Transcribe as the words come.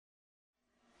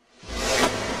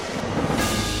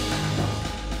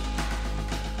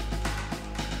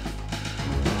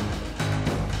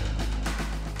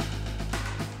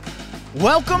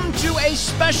Welcome to a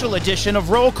special edition of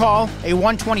Roll Call, a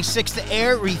 126th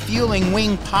Air Refueling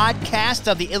Wing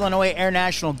podcast of the Illinois Air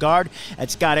National Guard at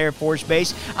Scott Air Force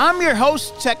Base. I'm your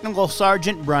host, Technical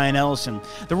Sergeant Brian Ellison.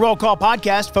 The Roll Call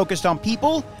podcast focused on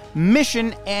people,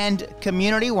 mission, and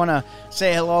community. Want to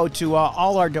say hello to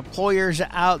all our deployers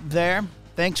out there.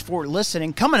 Thanks for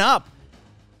listening. Coming up,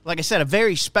 like I said, a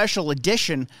very special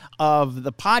edition of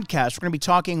the podcast. We're going to be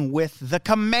talking with the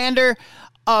commander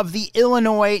of the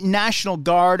Illinois National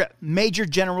Guard, Major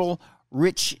General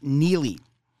Rich Neely.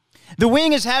 The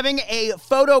wing is having a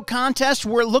photo contest.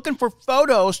 We're looking for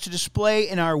photos to display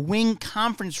in our wing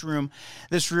conference room.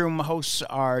 This room hosts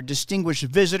our distinguished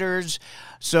visitors,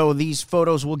 so these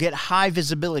photos will get high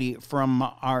visibility from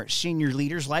our senior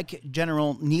leaders like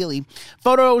General Neely.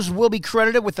 Photos will be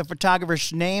credited with the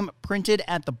photographer's name printed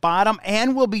at the bottom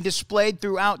and will be displayed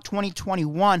throughout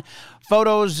 2021.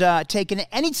 Photos taken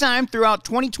anytime throughout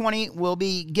 2020 will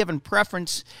be given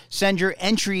preference. Send your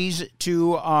entries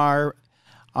to our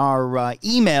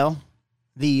email,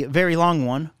 the very long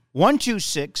one,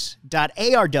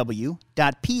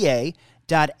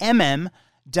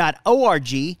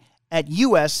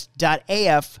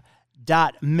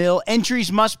 126.arw.pa.mm.org@us.af.mil.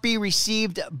 Entries must be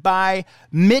received by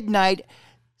midnight,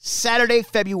 Saturday,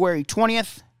 February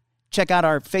 20th. Check out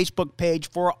our Facebook page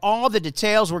for all the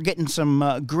details. We're getting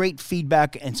some great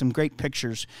feedback and some great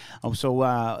pictures. So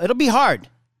it'll be hard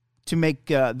to make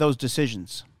those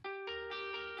decisions.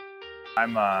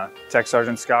 I'm Tech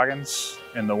Sergeant Scoggins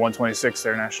in the 126th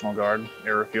Air National Guard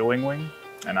Air Refueling Wing,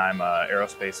 and I'm an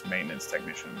aerospace maintenance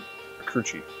technician, a crew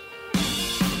chief.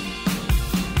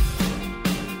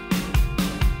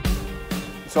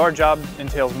 So our job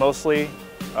entails mostly,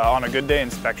 on a good day,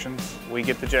 inspections. We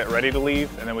get the jet ready to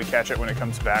leave, and then we catch it when it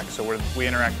comes back. So we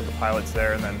interact with the pilots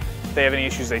there, and then if they have any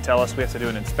issues, they tell us. We have to do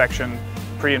an inspection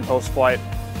pre- and post-flight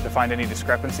to find any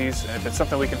discrepancies, and if it's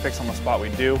something we can fix on the spot, we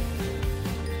do.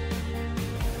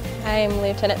 I'm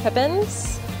Lieutenant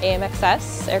Pippins,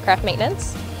 AMXS, Aircraft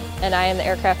Maintenance, and I am the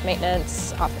Aircraft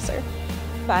Maintenance Officer.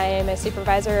 I am a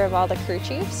supervisor of all the crew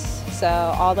chiefs, so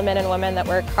all the men and women that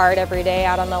work hard every day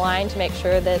out on the line to make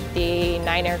sure that the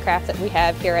 9 aircraft that we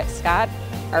have here at Scott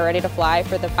are ready to fly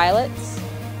for the pilots,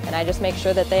 and I just make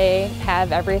sure that they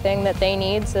have everything that they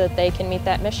need so that they can meet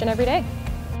that mission every day.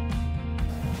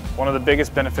 One of the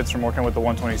biggest benefits from working with the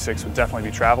 126 would definitely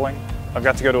be traveling. I've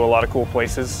got to go to a lot of cool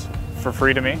places for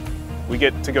free to me. We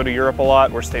get to go to Europe a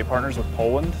lot. We're state partners with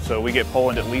Poland, so we get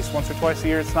Poland at least once or twice a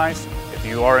year. It's nice. If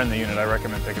you are in the unit, I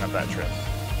recommend picking up that trip.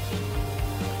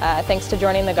 Thanks to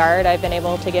joining the Guard, I've been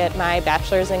able to get my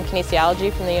bachelor's in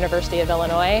kinesiology from the University of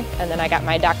Illinois, and then I got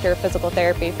my doctor of physical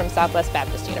therapy from Southwest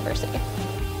Baptist University.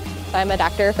 So I'm a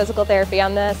doctor of physical therapy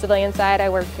on the civilian side. I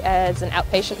work as an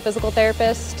outpatient physical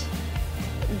therapist.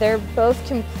 They're both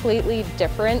completely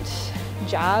different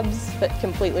jobs, but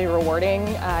completely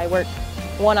rewarding. I work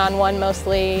one-on-one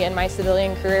mostly in my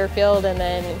civilian career field, and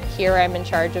then here I'm in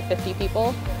charge of 50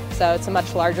 people, so it's a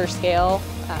much larger scale,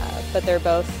 but they're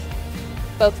both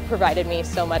provided me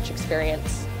so much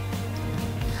experience.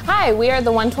 Hi, we are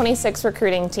the 126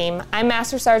 recruiting team. I'm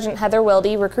Master Sergeant Heather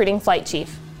Wilde, recruiting flight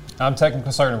chief. I'm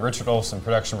Technical Sergeant Richard Olson,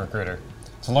 production recruiter.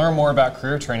 To learn more about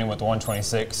career training with the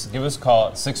 126, give us a call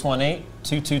at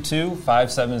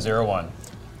 618-222-5701.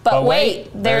 But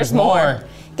wait, there's more.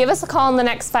 Give us a call in the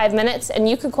next 5 minutes and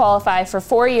you could qualify for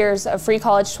 4 years of free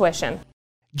college tuition.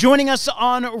 Joining us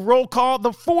on Roll Call,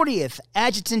 the 40th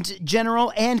Adjutant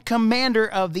General and Commander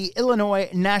of the Illinois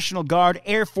National Guard,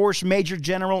 Air Force Major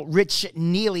General Rich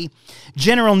Neely.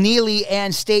 General Neely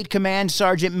and State Command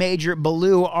Sergeant Major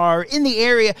Ballou are in the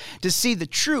area to see the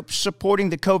troops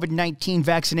supporting the COVID-19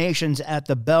 vaccinations at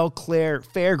the Belle Claire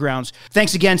Fairgrounds.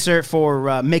 Thanks again, sir,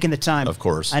 for making the time. Of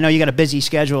course. I know you got a busy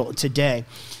schedule today.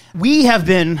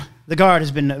 The Guard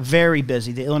has been very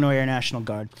busy, the Illinois Air National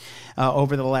Guard,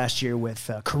 over the last year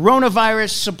with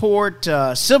coronavirus support,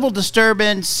 civil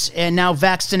disturbance, and now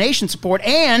vaccination support,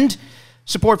 and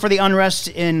support for the unrest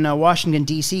in Washington,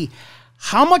 D.C.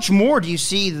 How much more do you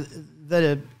see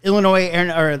the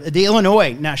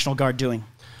Illinois National Guard doing?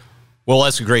 Well,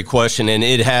 that's a great question, and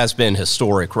it has been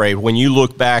historic, right? When you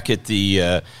look back at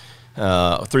the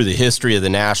through the history of the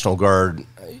National Guard,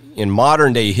 in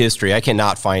modern day history, I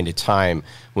cannot find a time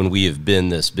when we have been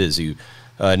this busy.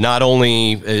 Not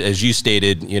only, as you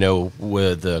stated,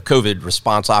 with the COVID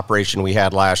response operation we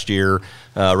had last year,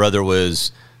 whether it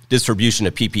was distribution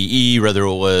of PPE, whether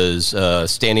it was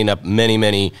standing up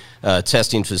many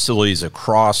testing facilities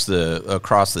across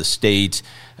the state,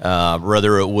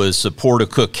 whether it was support of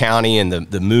Cook County and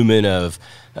the movement of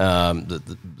the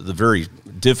very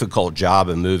difficult job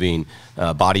of moving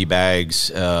body bags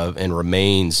and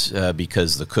remains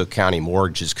because the Cook County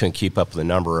morgue just couldn't keep up with the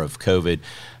number of COVID.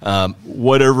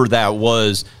 Whatever that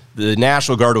was, the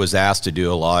National Guard was asked to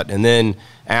do a lot. And then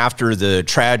after the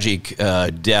tragic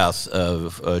death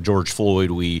of George Floyd,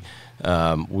 we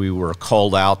were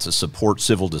called out to support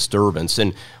civil disturbance.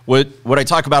 And what I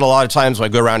talk about a lot of times when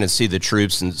I go around and see the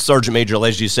troops, and Sergeant Major,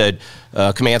 as you said,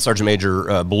 Command Sergeant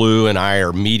Major Blue and I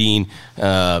are meeting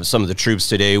some of the troops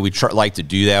today. We like to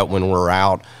do that when we're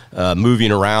out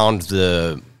moving around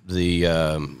the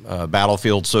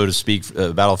battlefield, so to speak,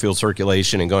 battlefield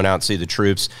circulation, and going out and see the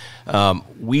troops.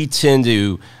 We tend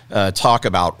to talk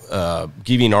about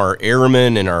giving our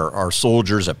airmen and our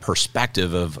soldiers a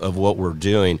perspective of what we're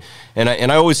doing. And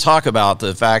I always talk about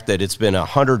the fact that it's been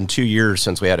 102 years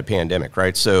since we had a pandemic,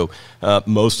 right? So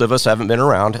most of us haven't been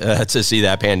around to see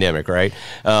that pandemic, right?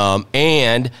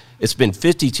 And it's been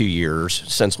 52 years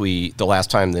since the last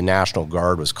time the National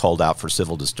Guard was called out for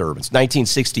civil disturbance.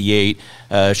 1968,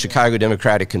 Chicago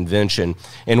Democratic Convention.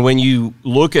 And when you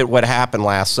look at what happened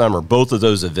last summer, both of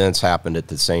those events happened at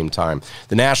the same time.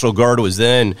 The National Guard was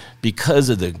then, because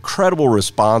of the incredible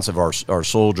response of our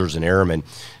soldiers and airmen,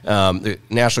 the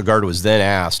National Guard was then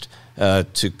asked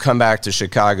to come back to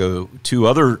Chicago 2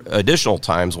 other additional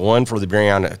times, one for the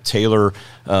Breonna Taylor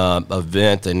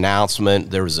event announcement.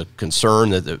 There was a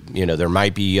concern that there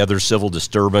might be other civil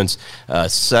disturbance.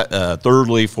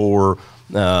 Thirdly, for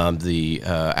the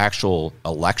actual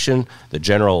election, the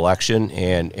general election,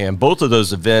 and both of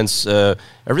those events,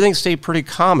 everything stayed pretty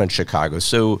calm in Chicago.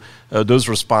 So those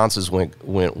responses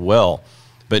went well.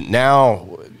 But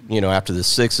now, after the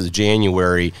 6th of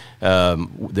January,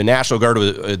 the National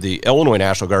Guard, the Illinois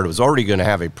National Guard, was already going to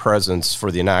have a presence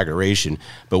for the inauguration,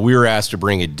 but we were asked to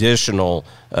bring additional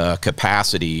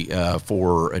capacity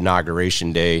for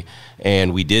Inauguration Day,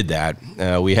 and we did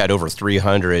that. We had over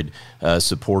 300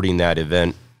 supporting that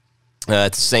event.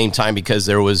 At the same time, because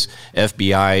there was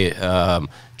FBI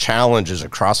challenges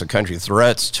across the country,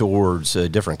 threats towards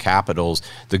different capitals,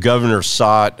 the governor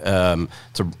sought to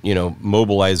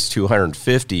mobilize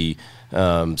 250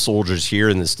 soldiers here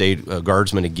in the state,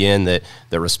 guardsmen again, that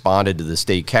responded to the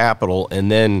state capitol.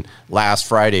 And then last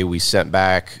Friday, we sent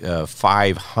back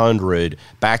 500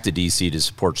 back to D.C. to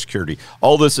support security.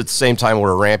 All this at the same time,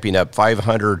 we're ramping up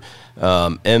 500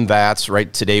 MVATs.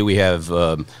 Right today, we have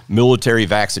military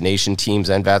vaccination teams,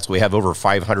 MVATs. We have over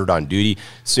 500 on duty,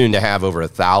 soon to have over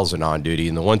 1,000 on duty.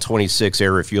 And the 126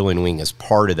 Air Refueling Wing is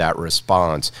part of that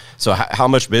response. So how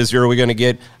much busier are we going to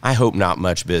get? I hope not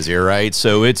much busier, right?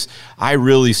 So I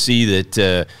really see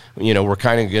that, we're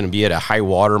kind of going to be at a high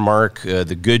water mark.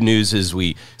 The good news is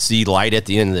we see light at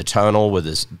the end of the tunnel with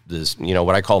this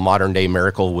what I call modern day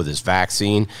miracle with this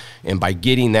vaccine. And by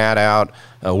getting that out,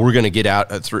 we're going to get out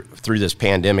through this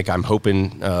pandemic, I'm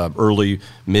hoping early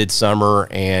midsummer,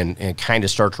 and kind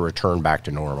of start to return back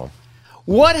to normal.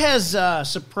 What has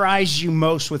surprised you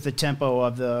most with the tempo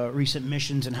of the recent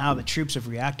missions and how the troops have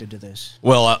reacted to this?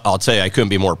 Well, I'll tell you, I couldn't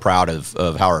be more proud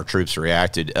of how our troops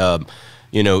reacted.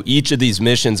 Each of these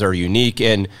missions are unique,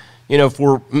 and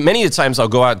for many of the times I'll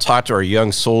go out and talk to our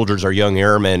young soldiers, our young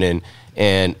airmen,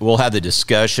 and we'll have the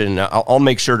discussion. I'll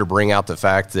make sure to bring out the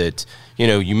fact that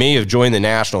you may have joined the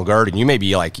National Guard and you may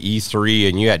be like E3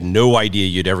 and you had no idea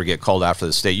you'd ever get called out for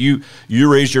the state. You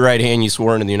raised your right hand, you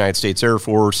swore into the United States Air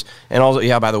Force, and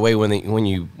also, by the way, when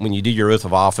you did your oath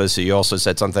of office, you also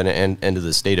said something into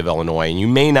the state of Illinois, and you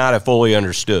may not have fully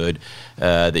understood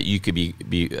that you could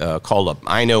be called up.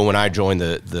 I know when I joined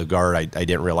the Guard, I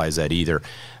didn't realize that either,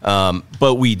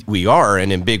 but we are,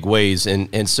 and in big ways,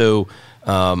 and so.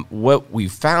 What we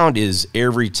found is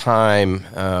every time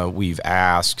we've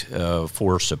asked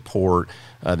for support,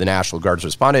 the National Guard's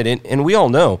responded, and we all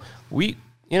know the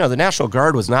National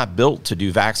Guard was not built to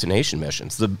do vaccination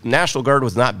missions. The National Guard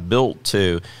was not built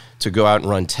to go out and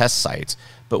run test sites.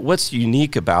 But what's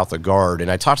unique about the Guard, and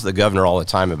I talk to the governor all the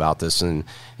time about this, and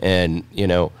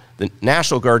the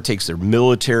National Guard takes their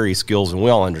military skills, and we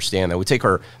all understand that. We take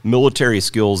our military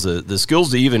skills, the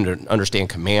skills to even understand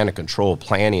command and control,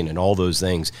 planning, and all those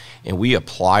things, and we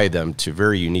apply them to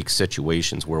very unique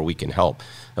situations where we can help.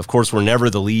 Of course, we're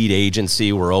never the lead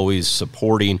agency. We're always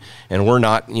supporting, and we're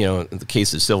not, in the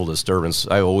case of civil disturbance,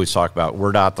 I always talk about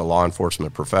we're not the law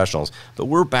enforcement professionals, but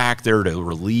we're back there to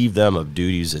relieve them of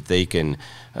duties that they can,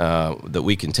 that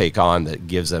we can take on that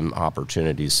gives them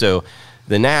opportunities. So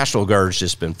the National Guard's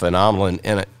just been phenomenal,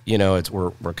 and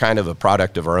we're kind of a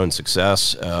product of our own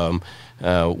success.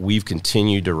 We've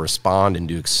continued to respond and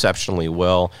do exceptionally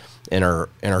well. in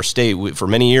our state. For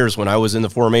many years, when I was in the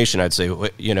formation, I'd say,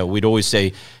 we'd always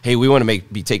say, hey, we want to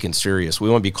be taken serious. We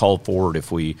want to be called forward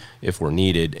if we're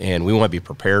needed, and we want to be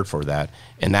prepared for that.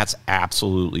 And that's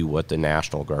absolutely what the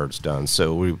National Guard's done.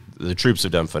 So the troops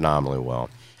have done phenomenally well.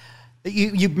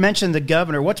 You mentioned the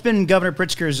governor. What's been Governor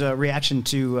Pritzker's reaction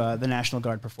to the National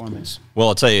Guard performance? Well,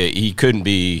 I'll tell you, he couldn't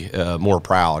be more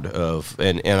proud of,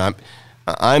 and I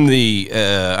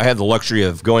had the luxury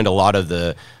of going to a lot of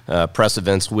the press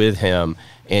events with him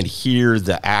and hear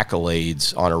the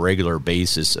accolades on a regular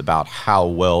basis about how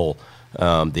well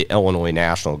the Illinois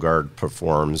National Guard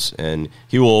performs. And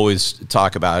he will always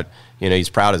talk about, he's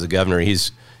proud as a governor.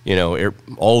 He's,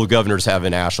 all the governors have a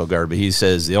National Guard, but he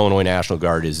says the Illinois National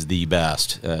Guard is the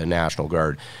best National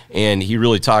Guard. And he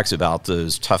really talks about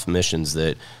those tough missions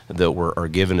that are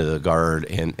given to the Guard,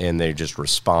 and they just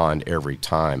respond every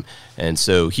time. And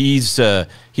so he's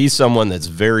someone that's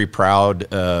very proud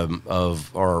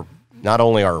of not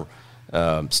only our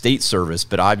state service,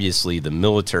 but obviously the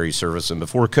military service. And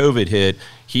before COVID hit,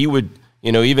 he would,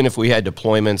 even if we had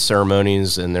deployment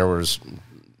ceremonies and there was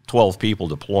 12 people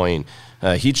deploying,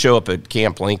 he'd show up at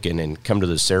Camp Lincoln and come to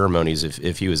the ceremonies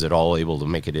if he was at all able to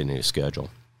make it in his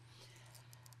schedule.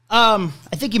 I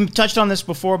think you touched on this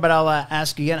before, but I'll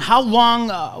ask again. How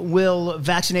long will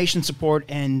vaccination support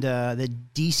and the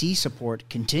DC support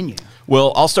continue?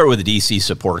 Well, I'll start with the DC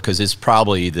support because it's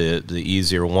probably the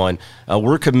easier one.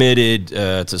 We're committed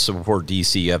to support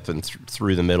DC up and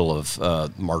through the middle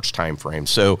of March timeframe.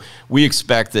 So we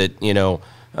expect that,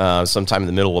 sometime in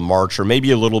the middle of March or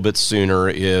maybe a little bit sooner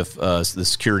if the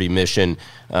security mission,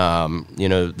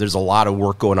 there's a lot of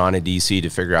work going on in D.C. to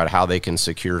figure out how they can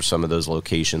secure some of those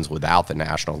locations without the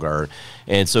National Guard.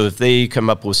 And so if they come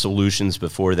up with solutions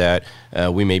before that,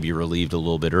 we may be relieved a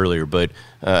little bit earlier. But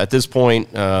at this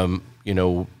point,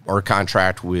 our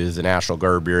contract with the National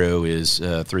Guard Bureau is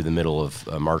through the middle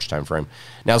of March timeframe.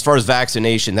 Now, as far as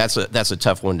vaccination, that's a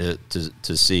tough one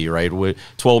to see, right?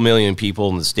 12 million people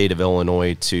in the state of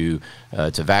Illinois to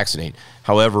vaccinate.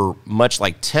 However, much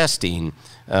like testing,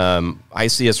 I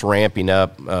see us ramping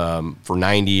up for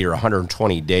 90 or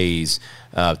 120 days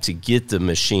to get the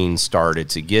machine started,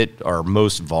 to get our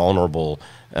most vulnerable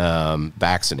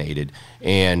vaccinated,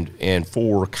 and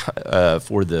for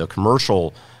the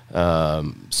commercial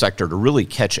sector to really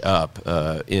catch up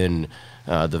in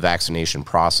the vaccination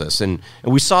process. And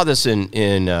we saw this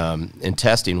in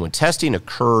testing. When testing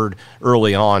occurred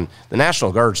early on, the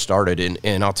National Guard started,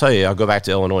 and I'll tell you, I'll go back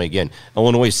to Illinois again.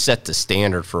 Illinois set the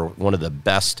standard for one of the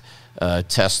best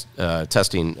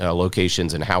testing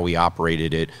locations and how we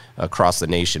operated it across the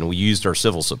nation. We used our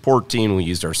civil support team, we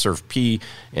used our SURF-P,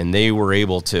 and they were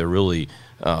able to really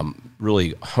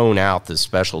hone out the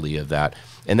specialty of that.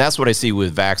 And that's what I see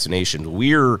with vaccinations.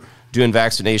 We're doing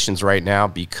vaccinations right now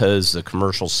because the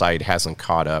commercial side hasn't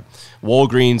caught up.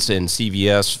 Walgreens and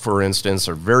CVS, for instance,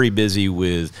 are very busy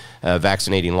with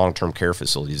vaccinating long-term care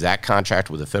facilities. That contract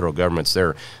with the federal government's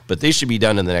there, but they should be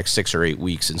done in the next 6 or 8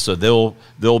 weeks. And so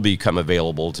they'll become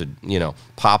available to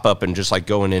pop up, and just like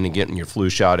going in and getting your flu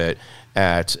shot at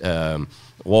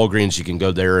Walgreens, you can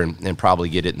go there and probably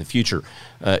get it in the future.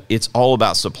 It's all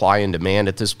about supply and demand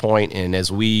at this point, and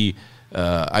as we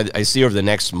I see over the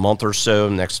next month or so,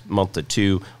 next month to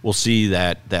two, we'll see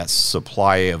that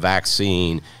supply of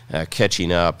vaccine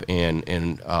catching up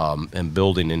and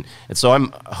building. And so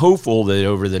I'm hopeful that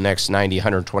over the next 90,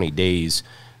 120 days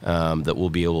that we'll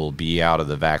be able to be out of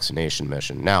the vaccination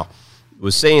mission. Now,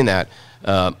 with saying that,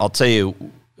 I'll tell you,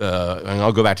 and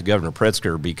I'll go back to Governor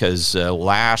Pritzker, because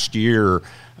last year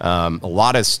a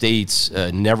lot of states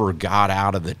never got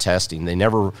out of the testing. They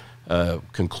never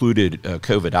concluded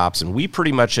COVID ops, and we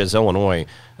pretty much, as Illinois,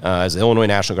 as the Illinois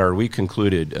National Guard, we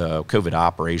concluded COVID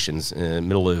operations in the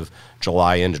middle of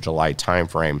July, into July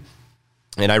timeframe.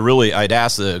 And I'd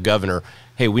ask the governor,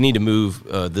 hey, we need to move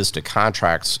this to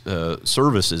contracts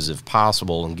services if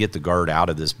possible and get the Guard out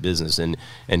of this business. And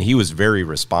he was very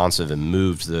responsive and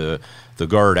moved the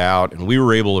Guard out, and we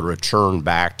were able to return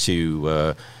back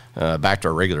to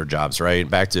our regular jobs, right?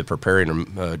 Back to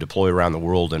preparing to deploy around the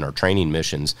world in our training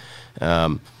missions.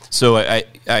 So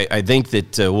I think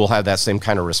that we'll have that same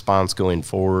kind of response going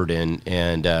forward.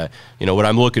 And what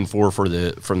I'm looking from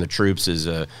the troops is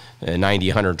a 90,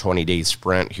 120 day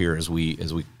sprint here as we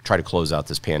try to close out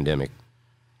this pandemic.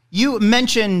 You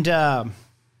mentioned we're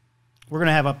going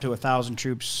to have up to 1,000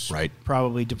 troops, right,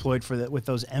 probably deployed with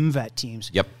those MVET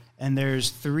teams. Yep. And there's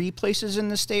 3 places in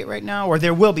the state right now, or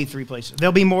there will be 3 places.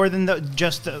 There'll be more than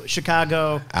just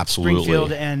Chicago, absolutely,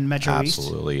 Springfield, and Metro East.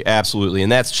 Absolutely,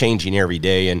 and that's changing every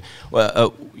day. And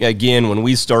again, when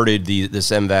we started this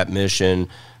MVAT mission,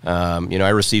 I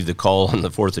received the call on the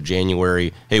 4th of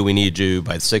January, hey, we need you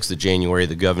by the 6th of January.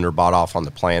 The governor bought off on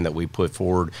the plan that we put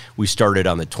forward. We started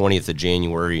on the 20th of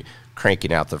January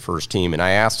cranking out the first team, and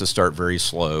I asked to start very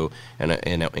slow and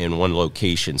in one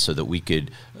location so that we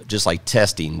could, just like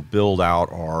testing, build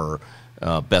out our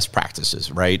best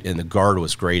practices, right? And the Guard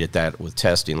was great at that with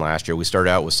testing last year. We started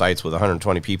out with sites with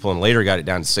 120 people and later got it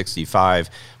down to 65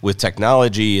 with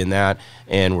technology and that,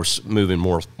 and we're moving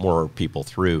more people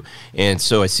through. And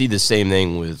so I see the same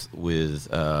thing with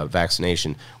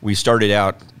vaccination. We started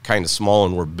out kind of small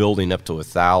and we're building up to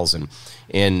 1,000.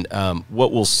 And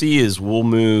what we'll see is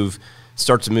we'll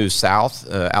start to move south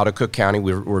out of Cook County.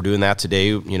 We're doing that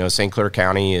today. St. Clair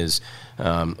County is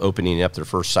opening up their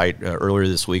first site earlier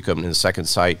this week, opening the second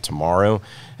site tomorrow.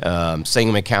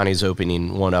 Sangamon County is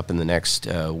opening one up in the next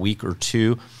week or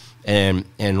two. And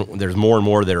there's more and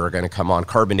more that are going to come on.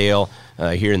 Carbondale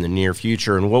here in the near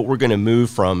future. And what we're going to move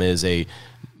from is a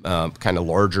kind of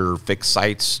larger fixed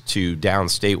sites to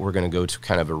downstate. We're going to go to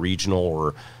kind of a regional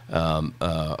or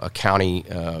a county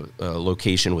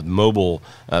location with mobile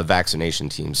vaccination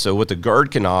teams. So what the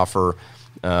Guard can offer,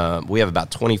 we have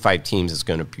about 25 teams that's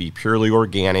going to be purely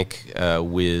organic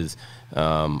with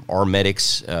our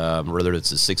medics, whether it's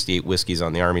the 68 whiskeys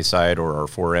on the Army side or our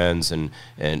 4Ns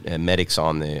and medics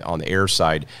on the air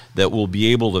side, that will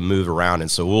be able to move around. And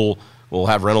so we'll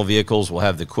have rental vehicles, we'll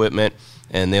have the equipment,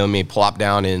 and they may plop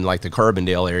down in like the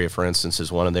Carbondale area, for instance,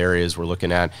 is one of the areas we're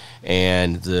looking at.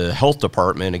 And the health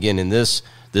department, again, in this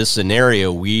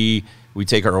scenario, we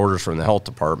take our orders from the health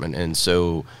department. And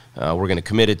so we're going to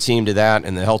commit a team to that,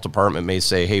 and the health department may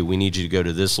say, hey, we need you to go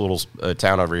to this little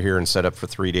town over here and set up for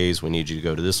 3 days. We need you to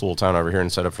go to this little town over here and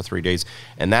set up for 3 days.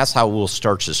 And that's how we'll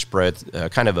start to spread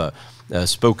kind of a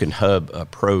spoken hub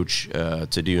approach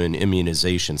to doing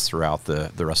immunizations throughout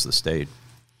the rest of the state.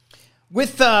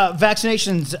 With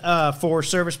vaccinations for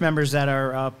service members that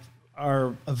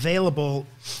are available,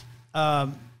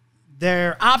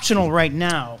 they're optional right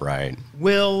now. Right.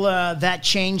 Will that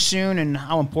change soon, and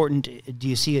how important do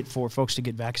you see it for folks to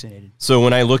get vaccinated? So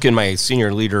when I look in my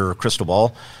senior leader crystal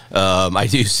ball, I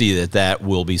do see that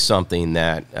will be something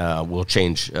that will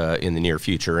change in the near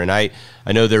future. And I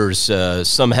know there's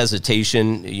some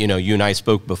hesitation. You and I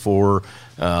spoke before.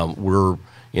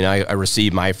 I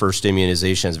received my first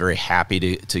immunization. I was very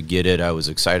happy to get it. I was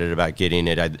excited about getting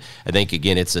it. I think,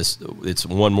 again, it's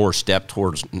one more step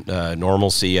towards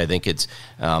normalcy. I think it's,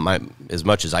 as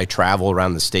much as I travel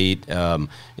around the state,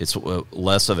 it's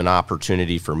less of an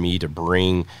opportunity for me to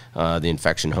bring the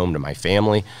infection home to my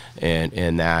family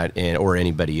or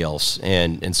anybody else.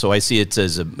 And so I see it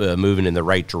as moving in the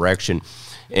right direction.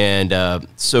 And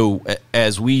so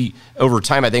as over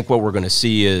time, I think what we're going to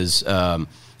see is,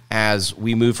 as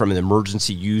we move from an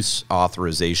emergency use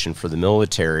authorization for the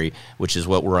military, which is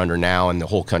what we're under now and the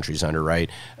whole country's under, right?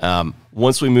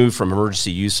 Once we move from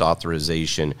emergency use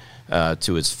authorization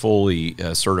to its fully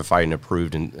certified and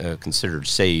approved and considered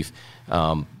safe,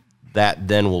 that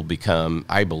then will become,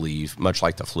 I believe, much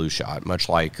like the flu shot, much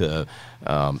like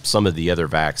some of the other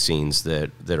vaccines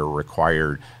that are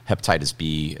required, hepatitis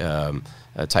B,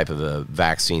 a type of a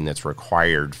vaccine that's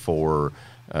required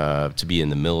to be in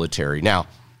the military. Now,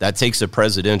 that takes a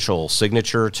presidential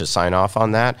signature to sign off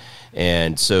on that.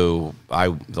 And so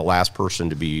I'm the last person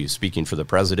to be speaking for the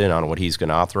president on what he's going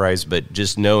to authorize. But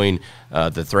just knowing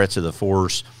the threat to the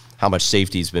force, how much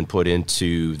safety has been put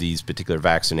into these particular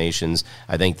vaccinations,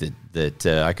 I think that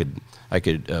I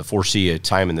could foresee a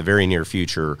time in the very near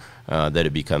future that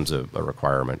it becomes a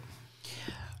requirement.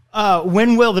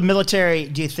 When will the military,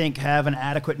 do you think, have an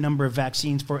adequate number of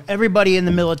vaccines for everybody in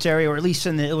the military, or at least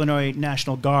in the Illinois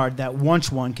National Guard, that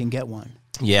wants one can get one?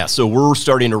 Yeah, so we're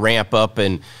starting to ramp up,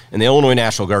 and the Illinois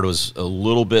National Guard was a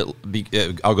little bit,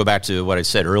 I'll go back to what I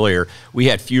said earlier, we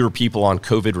had fewer people on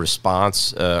COVID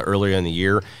response earlier in the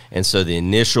year, and so the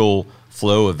initial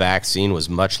flow of vaccine was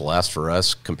much less for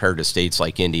us compared to states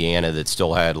like Indiana that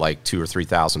still had like 2,000 or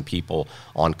 3,000 people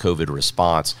on COVID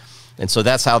response. And so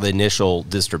that's how the initial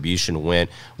distribution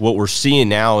went. What we're seeing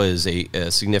now is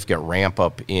a significant ramp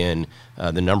up in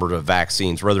the number of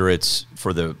vaccines, whether it's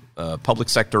for the public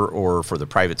sector or for the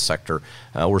private sector.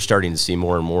 We're starting to see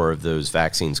more and more of those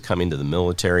vaccines come into the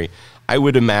military. I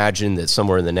would imagine that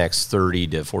somewhere in the next 30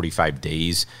 to 45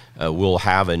 days, we'll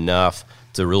have enough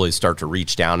to really start to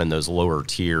reach down in those lower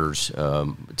tiers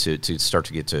to start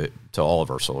to get to all of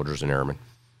our soldiers and airmen.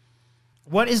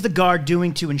 What is the Guard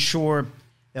doing to ensure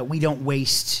that we don't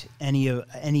waste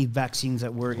any vaccines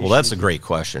that we're issued? Well, that's a great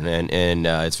question, and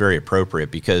it's very appropriate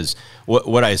because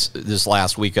this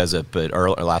last week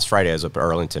last Friday I was up at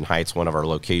Arlington Heights, one of our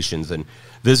locations, and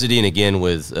visiting again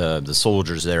with the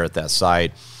soldiers there at that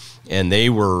site. and they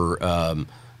were,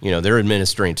 they're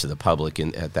administering to the public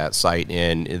at that site,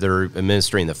 and they're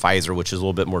administering the Pfizer, which is a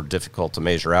little bit more difficult to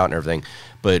measure out and everything.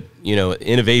 But,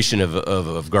 innovation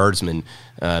of guardsmen,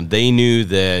 they knew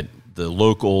that the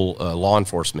local law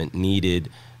enforcement needed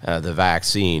the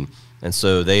vaccine. And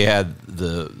so they had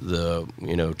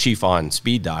the chief on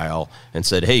speed dial and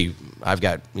said, hey, I've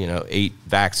got 8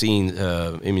 vaccine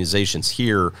immunizations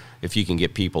here if you can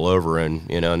get people over. And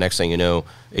next thing you know,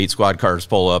 8 squad cars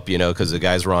pull up, because the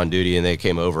guys were on duty, and they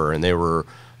came over and they were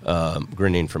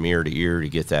grinning from ear to ear to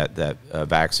get that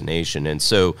vaccination. And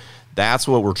so that's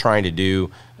what we're trying to do.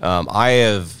 I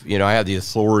have the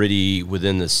authority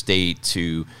within the state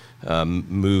to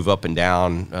move up and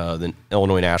down the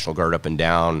Illinois National Guard up and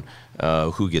down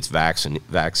who gets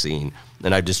vaccine.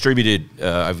 And I've distributed,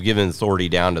 I've given authority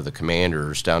down to the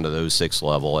commanders, down to those 6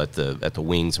 level at the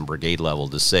wings and brigade level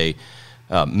to say,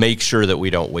 make sure that we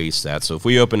don't waste that. So if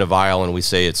we open a vial and we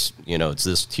say it's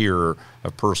this tier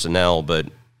of personnel, but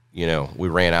we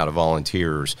ran out of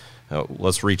volunteers,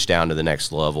 let's reach down to the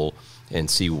next level and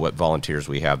see what volunteers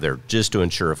we have there, just to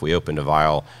ensure if we open a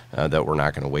vial that we're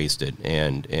not going to waste it.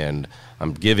 And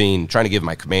I'm trying to give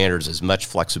my commanders as much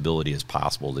flexibility as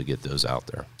possible to get those out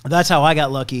there. That's how I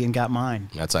got lucky and got mine.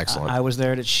 That's excellent. I was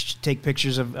there to take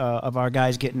pictures of our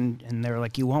guys getting, and they were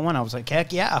like, "You want one?" I was like,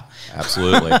 "Heck yeah!"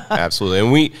 Absolutely, absolutely.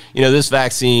 And we, this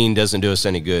vaccine doesn't do us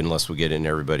any good unless we get it in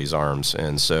everybody's arms.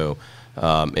 And so,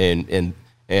 and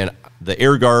the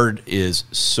Air Guard is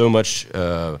so much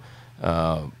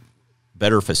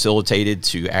better facilitated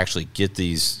to actually get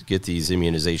these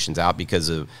immunizations out because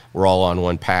we're all on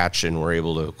one patch, and we're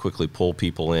able to quickly pull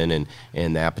people in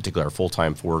and that particular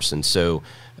full-time force. And so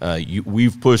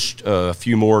we've pushed a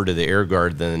few more to the Air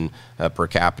Guard than per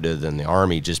capita than the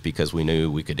Army, just because we knew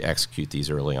we could execute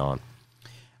these early on.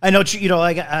 I know,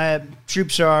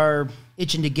 troops are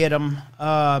itching to get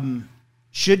them.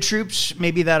 Should troops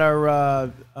maybe that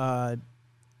are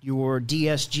your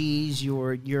DSGs,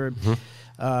 your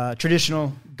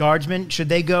traditional guardsmen, should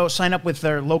they go sign up with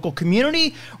their local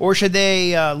community, or should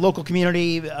they local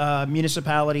community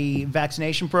municipality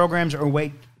vaccination programs, or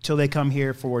wait till they come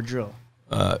here for drill?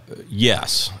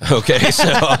 Yes. Okay. So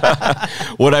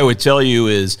what I would tell you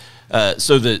is,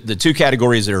 so the 2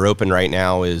 categories that are open right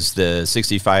now is the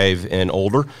 65 and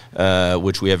older,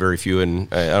 which we have very few, and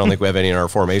I don't think we have any in our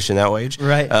formation that age.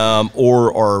 Right.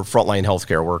 Or our frontline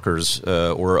healthcare workers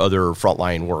or other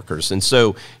frontline workers. And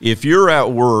so if you're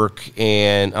at work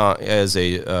and as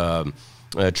a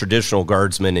traditional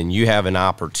guardsman and you have an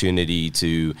opportunity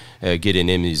to get an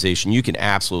immunization, you can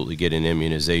absolutely get an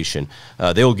immunization.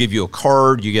 They'll give you a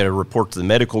card. You got to report to the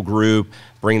medical group,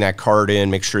 bring that card in,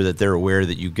 make sure that they're aware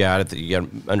that you got it, that you got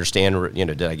to understand,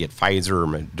 did I get Pfizer or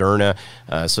Moderna,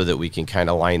 so that we can kind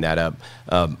of line that up.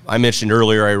 I mentioned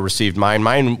earlier I received mine.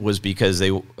 Mine was because they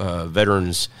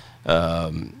veterans,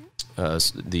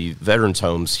 the veterans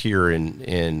homes here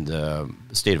in the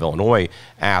state of Illinois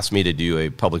asked me to do a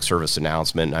public service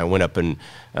announcement. And I went up and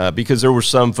because there were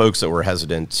some folks that were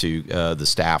hesitant the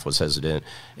staff was hesitant.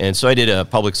 And so I did a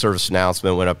public service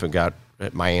announcement, went up and got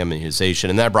my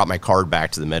immunization, and then I brought my card back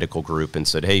to the medical group and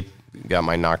said, hey, got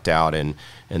mine knocked out, and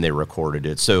they recorded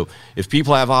it. So if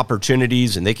people have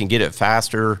opportunities and they can get it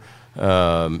faster,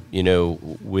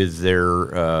 with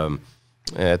their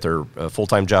at their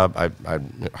full-time job, I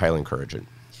highly encourage it.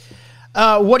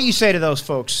 What do you say to those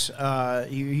folks?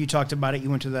 You talked about it. You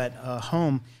went to that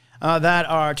home that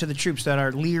are to the troops that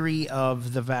are leery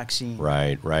of the vaccine.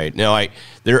 Right. No,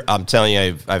 I'm telling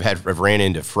you, I've ran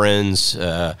into friends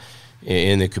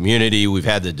in the community. We've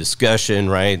had the discussion.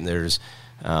 Right, there's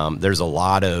a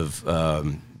lot of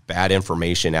bad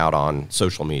information out on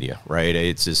social media. Right,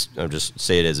 it's just I'll just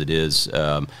say it as it is.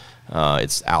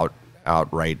 It's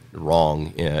outright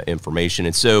wrong information,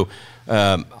 and so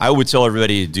I would tell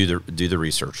everybody to do the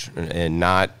research and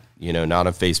not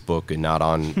on Facebook and not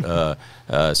on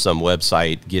some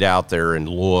website. Get out there and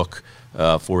look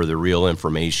for the real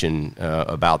information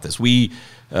about this.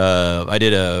 I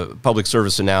did a public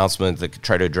service announcement that could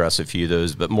try to address a few of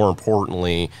those, but more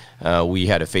importantly, we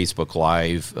had a Facebook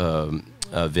Live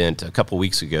event a couple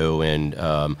weeks ago, and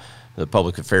the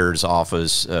Public Affairs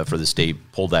Office for the state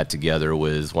pulled that together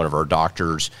with one of our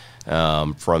doctors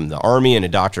from the Army and a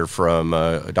doctor from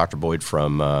Dr. Boyd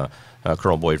from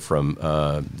Colonel Boyd from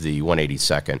the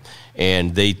 182nd,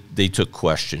 and they took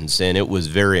questions, and it was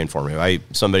very informative.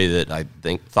 Somebody that I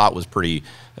thought was pretty,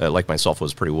 like myself,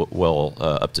 was pretty well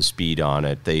up to speed on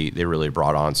it. They really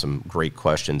brought on some great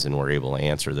questions and were able to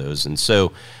answer those. And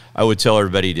so I would tell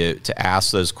everybody to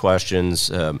ask those questions,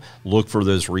 look for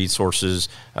those resources.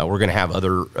 We're going to have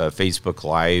other Facebook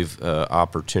Live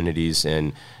opportunities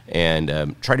and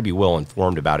try to be well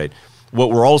informed about it.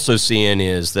 What we're also seeing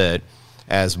is that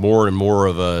as more and more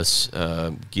of us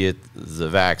get the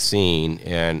vaccine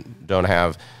and don't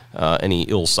have any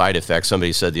ill side effects.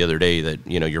 Somebody said the other day that,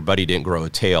 your buddy didn't grow a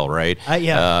tail, right? I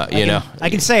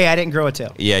can say I didn't grow a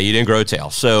tail. Yeah, you didn't grow a tail.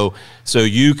 So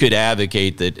you could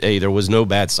advocate that, hey, there was no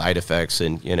bad side effects,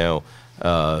 and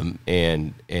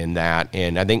that.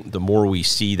 And I think the more we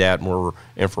see that, more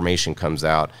information comes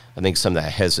out, I think some of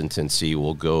that hesitancy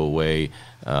will go away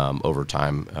over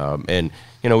time. And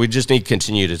we just need to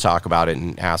continue to talk about it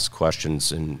and ask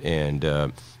questions and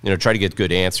try to get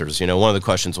good answers. One of the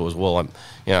questions was, well,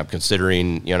 I'm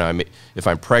considering, if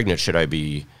I'm pregnant, should I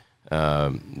take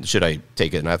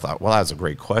it? And I thought, well, that's a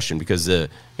great question, because if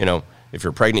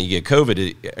you're pregnant, you get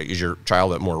COVID, is your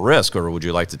child at more risk, or would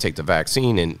you like to take the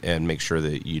vaccine and make sure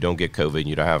that you don't get COVID and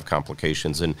you don't have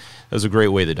complications? And that was a great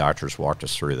way the doctors walked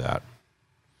us through that.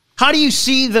 How do you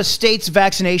see the state's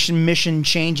vaccination mission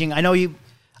changing? I know you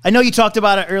talked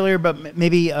about it earlier, but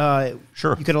maybe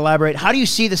sure, you could elaborate. How do you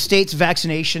see the state's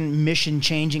vaccination mission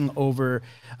changing over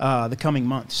the coming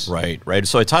months? Right.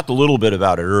 So I talked a little bit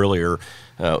about it earlier.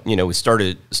 We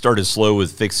started slow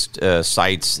with fixed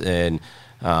sites and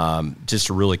just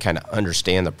to really kind of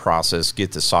understand the process,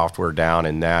 get the software down,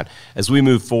 and that as we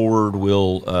move forward,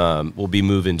 we'll be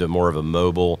moving to more of a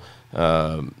mobile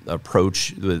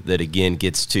approach that again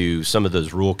gets to some of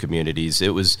those rural communities.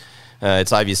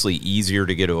 It's obviously easier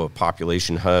to get to a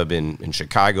population hub in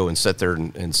Chicago and sit there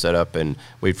and set up and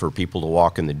wait for people to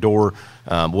walk in the door.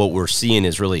 What we're seeing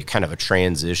is really kind of a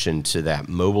transition to that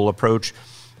mobile approach,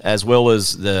 as well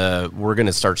as we're going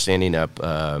to start standing up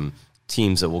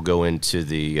teams that will go into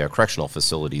the correctional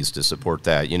facilities to support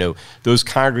that. Those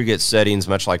congregate settings,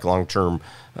 much like long-term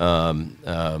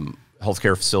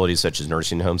healthcare facilities such as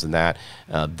nursing homes and that,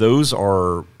 those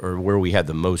are where we had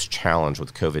the most challenge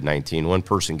with COVID-19. One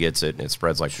person gets it and it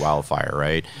spreads like wildfire,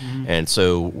 right? Mm-hmm. And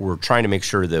so we're trying to make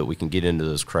sure that we can get into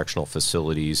those correctional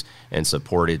facilities and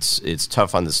support. It's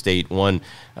tough on the state. One,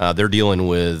 they're dealing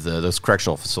with, those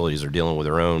correctional facilities are dealing with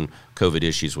their own COVID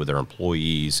issues with their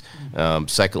employees.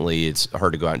 Secondly, it's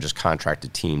hard to go out and just contract a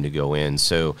team to go in.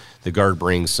 So the Guard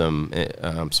brings some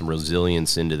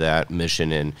resilience into that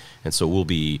mission, and so we'll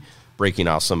be breaking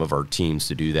off some of our teams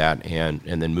to do that, and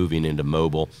then moving into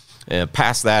mobile.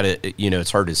 Past that,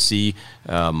 it's hard to see.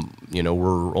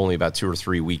 We're only about 2 or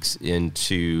 3 weeks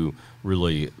into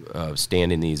really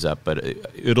standing these up, but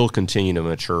it'll continue to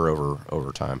mature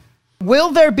over time.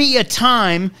 Will there be a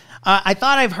time, I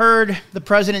thought I've heard the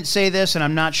president say this, and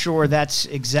I'm not sure that's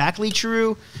exactly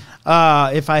true,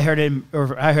 if I heard it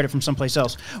or I heard it from someplace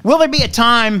else. Will there be a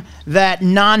time that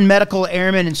non-medical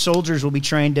airmen and soldiers will be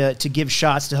trained to give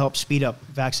shots to help speed up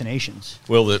vaccinations?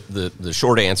 Well, the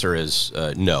short answer is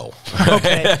no.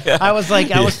 Okay. I was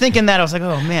thinking that. I was like,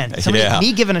 oh, man,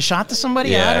 me giving a shot to somebody?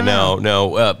 Yeah, I don't know.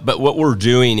 No. But what we're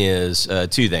doing is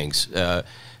two things.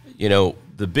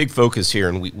 The big focus here,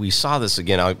 and we saw this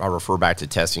again, I'll refer back to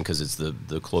testing because it's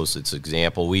the closest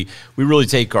example. We really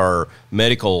take our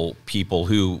medical people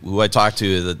who I talk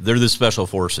to, they're the special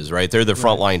forces, right? They're the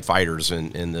frontline fighters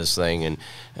in this thing.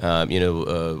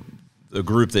 And, a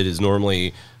group that is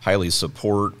normally highly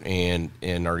support and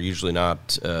are usually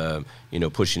not,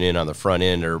 pushing in on the front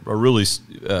end are really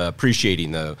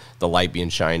appreciating the light being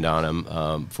shined on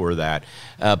them for that.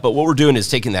 But what we're doing is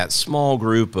taking that small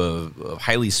group of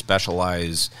highly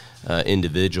specialized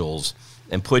individuals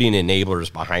and putting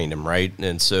enablers behind them, right?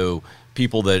 And so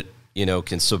people that,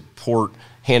 can support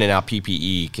handing out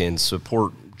PPE, can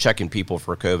support checking people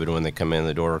for COVID when they come in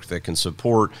the door, that can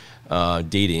support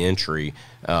data entry,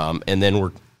 and then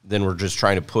we're just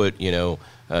trying to put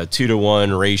a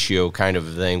 2-to-1 ratio kind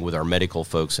of thing with our medical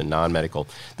folks and non-medical.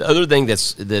 The other thing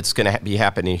that's going to be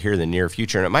happening here in the near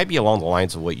future, and it might be along the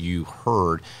lines of what you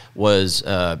heard, was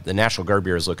the National Guard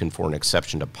Bureau is looking for an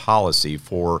exception to policy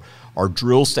for our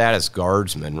drill status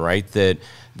guardsmen, right? That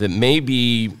may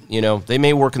be, they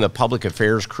may work in the public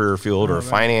affairs career field or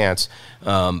finance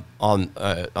on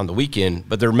the weekend,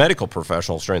 but they're medical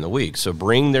professionals during the week. So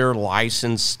bring their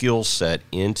licensed skill set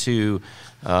into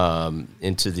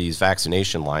these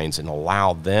vaccination lines and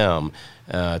allow them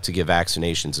to give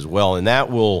vaccinations as well. And that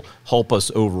will help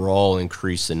us overall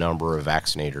increase the number of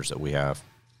vaccinators that we have.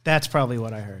 That's probably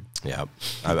what I heard. Yeah,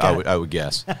 I would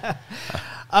guess.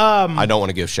 I don't want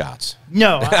to give shots.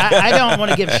 No, I don't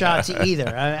want to give shots either.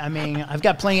 I mean, I've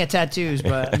got plenty of tattoos,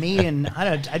 but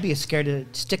I'd be scared to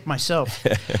stick myself.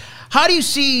 How do you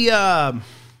see the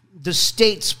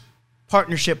state's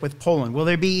partnership with Poland? Will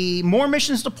there be more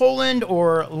missions to Poland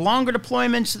or longer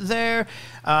deployments there,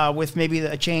 with maybe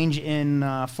a change in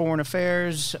foreign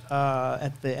affairs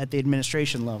at the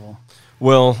administration level?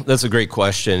 Well, that's a great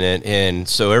question, and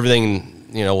so everything,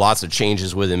 lots of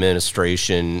changes with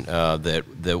administration that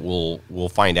we'll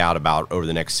find out about over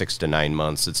the next 6 to 9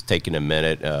 months. It's taken a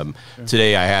minute.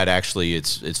 Today I had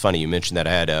it's funny you mentioned that.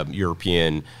 I had a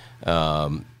European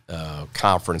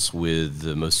conference with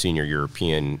the most senior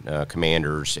European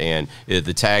commanders, and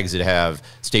the tags that have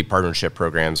state partnership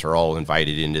programs are all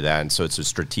invited into that, and so it's a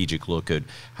strategic look at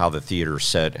how the theater's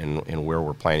set and where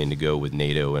we're planning to go with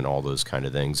NATO and all those kind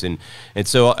of things. And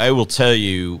so I will tell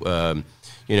you,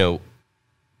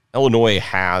 Illinois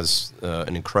has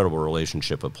an incredible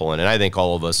relationship with Poland, and I think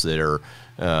all of us that are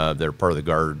part of the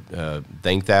Guard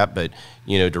think that, but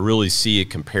to really see it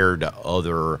compared to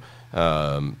other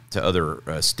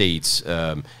states,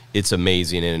 it's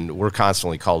amazing, and we're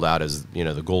constantly called out as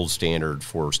the gold standard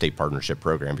for state partnership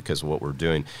program because of what we're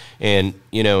doing. And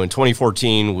in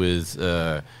 2014, with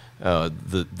the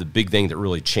big thing that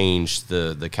really changed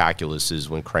the calculus is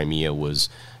when Crimea was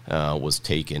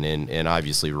taken, and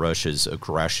obviously Russia's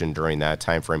aggression during that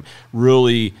time frame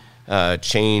really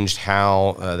changed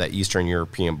how that Eastern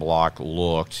European bloc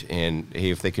looked, and hey,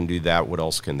 if they can do that, what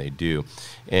else can they do?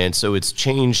 And so it's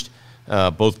changed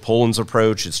both Poland's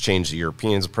approach, it's changed the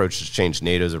Europeans' approach, it's changed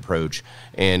NATO's approach,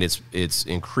 and it's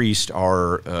increased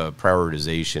our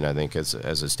prioritization, I think, as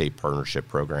a state partnership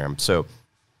program. So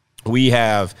we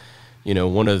have,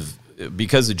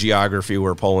 because of geography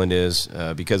where Poland is,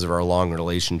 because of our long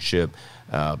relationship,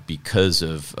 because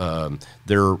of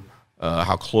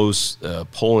how close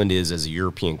Poland is as a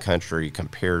European country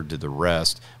compared to the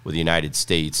rest with the United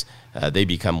States, they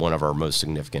become one of our most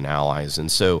significant allies.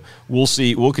 And so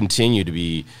we'll continue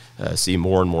to see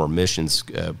more and more missions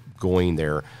going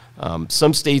there.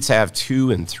 Some states have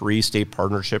 2 and 3 state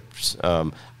partnerships.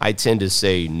 I tend to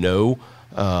say no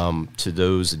to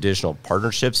those additional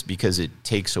partnerships because it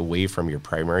takes away from your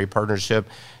primary partnership.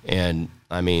 And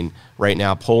I mean, right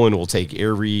now Poland will take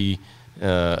every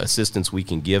assistance we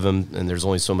can give them, and there's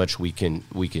only so much we can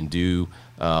do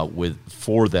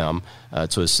for them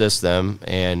to assist them,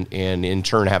 and in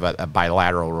turn have a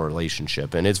bilateral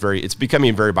relationship. And it's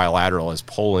becoming very bilateral as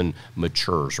Poland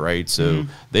matures, right? So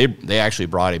they actually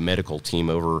brought a medical team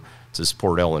over to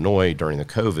support Illinois during the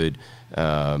COVID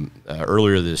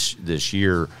earlier this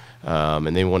year.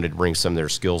 And they wanted to bring some of their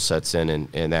skill sets in,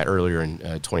 and that earlier in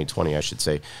 2020, I should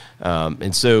say.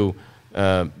 And so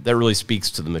that really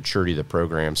speaks to the maturity of the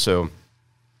program. So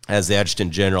as the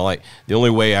Adjutant General, the only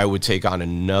way I would take on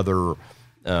another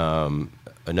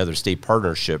state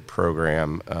partnership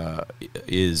program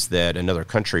is that another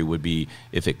country would be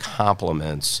if it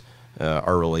complements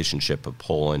our relationship with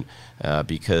Poland,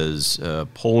 because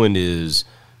Poland is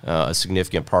a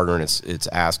significant partner, and it's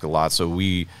asked a lot. So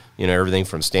we, everything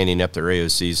from standing up their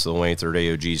AOCs to the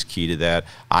 183rd AOG is key to that.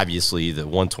 Obviously, the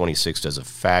 126 does a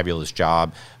fabulous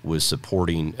job with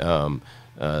supporting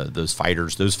those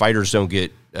fighters. Those fighters don't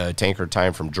get tanker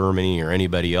time from Germany or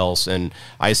anybody else. And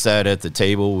I sat at the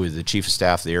table with the Chief of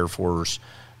Staff of the Air Force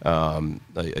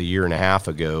a year and a half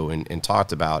ago and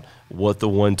talked about what the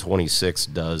 126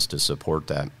 does to support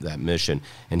that mission.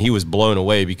 And he was blown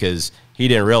away because he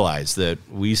didn't realize that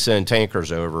we send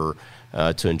tankers over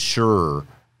to ensure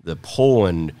that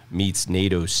Poland meets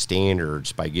NATO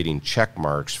standards by getting check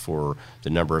marks for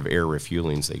the number of air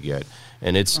refuelings they get.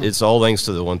 And it's all thanks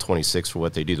to the 126 for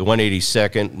what they do. The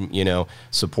 182nd,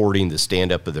 supporting the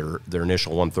stand-up of their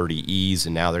initial 130Es,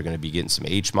 and now they're going to be getting some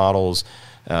H models.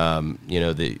 The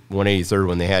 183rd,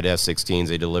 when they had F-16s,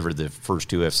 they delivered the first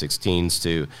 2 F-16s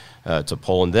to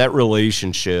Poland. That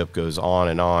relationship goes on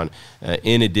and on,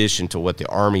 in addition to what the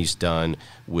Army's done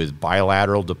with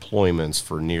bilateral deployments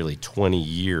for nearly 20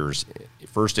 years,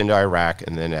 first into Iraq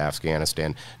and then to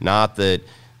Afghanistan. Not that,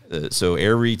 so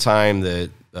every time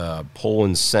that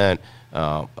Poland sent,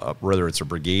 whether it's a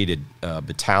brigade,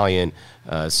 battalion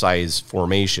size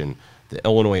formation, the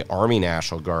Illinois Army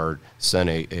National Guard sent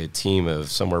a team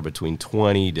of somewhere between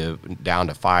 20 down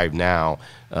to 5 now,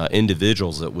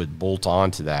 individuals that would bolt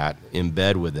onto that,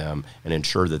 embed with them, and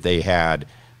ensure that they had,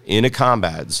 in a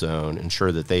combat zone,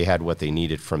 ensure that they had what they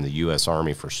needed from the U.S.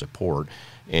 Army for support.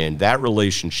 And that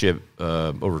relationship,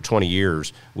 over 20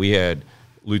 years, we had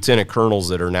lieutenant colonels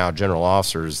that are now general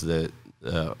officers that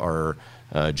are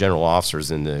general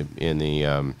officers in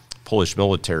the Polish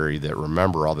military that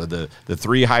remember all the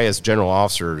 3 highest general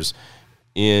officers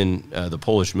in the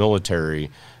Polish military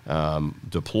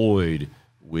deployed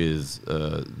with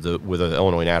the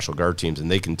Illinois National Guard teams,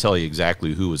 and they can tell you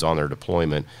exactly who was on their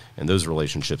deployment, and those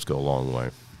relationships go a long way.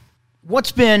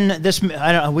 What's been this?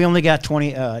 I don't, we only got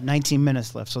 19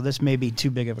 minutes left, so this may be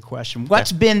too big of a question.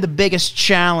 What's been the biggest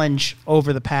challenge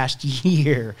over the past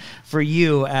year for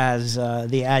you as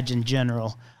the Adjutant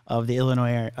General of the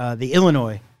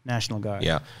Illinois National Guard?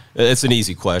 Yeah, it's an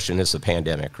easy question. It's the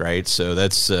pandemic, right? So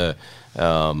that's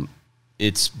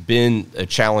it's been a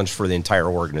challenge for the entire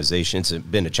organization. It's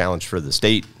been a challenge for the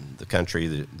state, the country,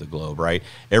 the globe, right?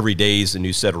 Every day is a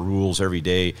new set of rules. Every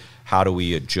day, how do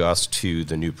we adjust to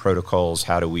the new protocols?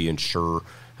 How do we ensure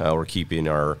we're keeping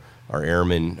our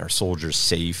airmen, our soldiers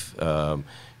safe?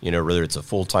 Whether it's a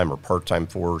full-time or part-time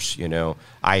force,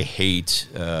 I hate,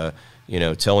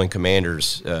 telling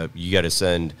commanders, you got to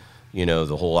send,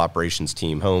 the whole operations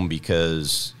team home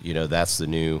because, that's the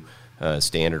new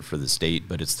standard for the state,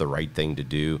 but it's the right thing to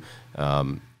do.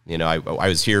 I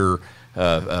was here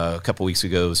a couple weeks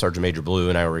ago. Sergeant Major Blue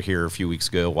and I were here a few weeks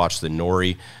ago, watched the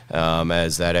NORI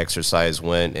as that exercise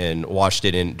went, and watched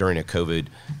it during a COVID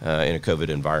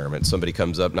environment. Somebody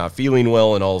comes up not feeling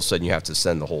well, and all of a sudden you have to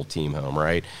send the whole team home,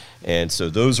 right? And so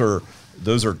those are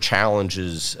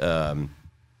challenges for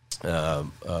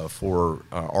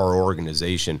our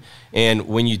organization. And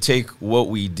when you take what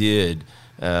we did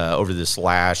over this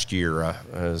last year, it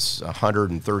was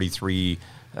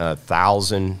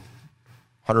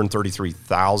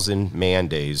 133,000 man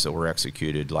days that were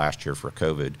executed last year for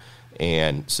COVID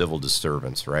and civil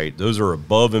disturbance, right? Those are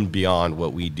above and beyond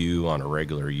what we do on a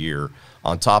regular year,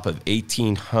 on top of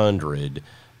 1,800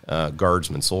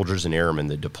 guardsmen, soldiers, and airmen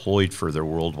that deployed for their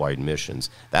worldwide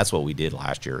missions. That's what we did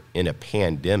last year in a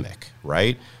pandemic,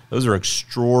 right? Those are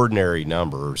extraordinary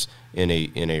numbers in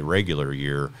a regular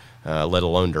year, let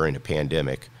alone during a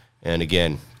pandemic. And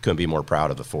again, couldn't be more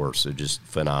proud of the force. So just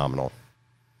phenomenal.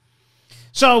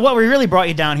 So what we really brought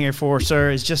you down here for,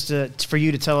 sir, is just for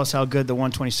you to tell us how good the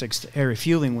 126th Air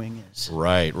Refueling Wing is.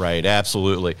 Right,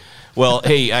 absolutely. Well,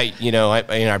 hey, I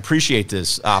appreciate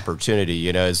this opportunity.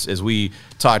 As we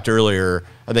talked earlier,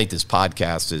 I think this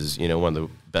podcast is, one of the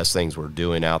best things we're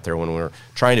doing out there when we're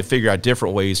trying to figure out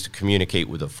different ways to communicate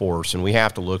with the force, and we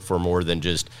have to look for more than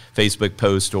just Facebook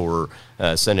post or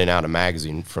sending out a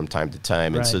magazine from time to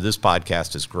time. And so this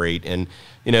podcast is great, and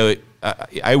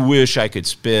I wish I could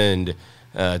spend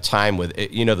time with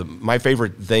my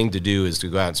favorite thing to do is to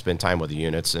go out and spend time with the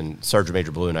units, and Sergeant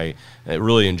Major Blue and I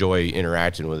really enjoy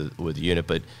interacting with the unit.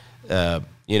 But the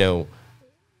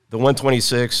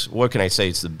 126, what can I say?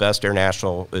 It's the best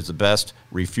it's the best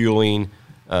refueling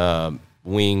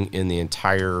wing in the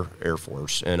entire Air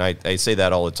Force, and I say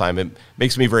that all the time. It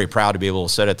makes me very proud to be able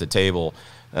to sit at the table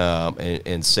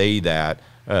and say that,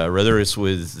 whether it's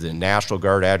with the National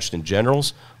Guard Adjutant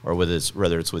Generals or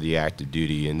whether it's with the active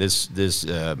duty. And this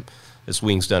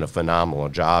wing's done a phenomenal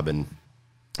job. And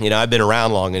I've been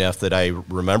around long enough that I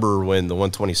remember when the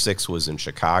 126 was in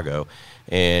Chicago,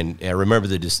 and I remember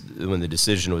when the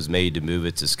decision was made to move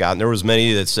it to Scott. And there was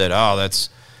many that said, "Oh, that's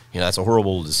a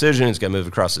horrible decision. It's got to move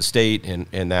across the state,"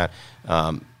 and that.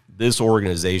 This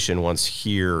organization, once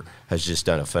here, has just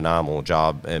done a phenomenal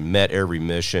job and met every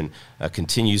mission,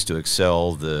 continues to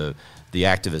excel. The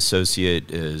active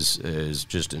associate is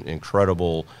just an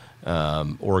incredible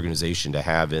organization to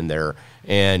have in there.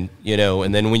 And,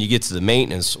 and then when you get to the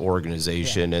maintenance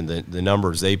organization and the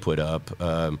numbers they put up,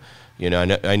 I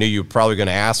knew you were probably going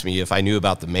to ask me if I knew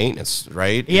about the maintenance,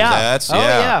 right?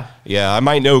 Yeah. Yeah, I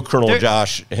might know Colonel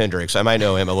Josh Hendricks. I might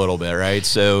know him a little bit, right?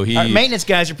 So our maintenance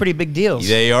guys are pretty big deals.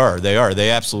 They are. They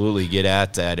absolutely get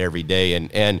at that every day.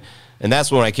 And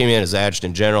that's when I came in as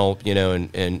Adjutant General,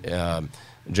 and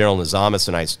General Nizamis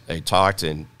and I talked,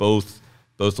 and both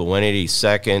the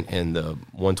 182nd and the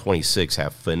 126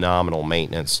 have phenomenal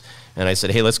maintenance. And I said,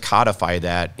 hey, let's codify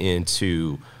that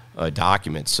into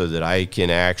documents so that I can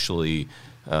actually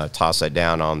toss that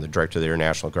down on the Director of the Air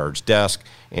National Guard's desk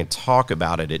and talk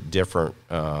about it at different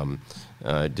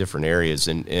areas.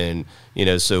 And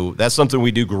so that's something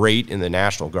we do great in the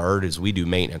National Guard is we do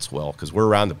maintenance well, because we're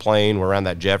around the plane, we're around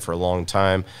that jet for a long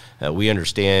time. We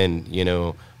understand,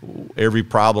 every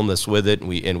problem that's with it,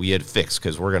 and we had it fixed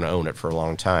because we're going to own it for a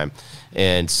long time.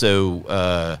 And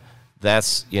so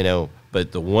that's,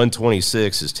 but the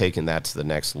 126 is taking that to the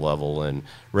next level, and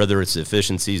whether it's the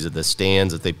efficiencies of the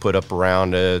stands that they put up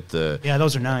around it,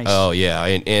 those are nice. Oh yeah,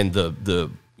 and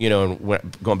the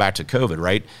going back to COVID,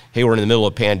 right? Hey, we're in the middle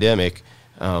of a pandemic,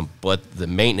 but the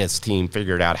maintenance team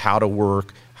figured out how to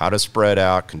work, how to spread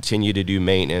out, continue to do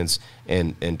maintenance,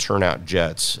 and turn out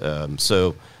jets.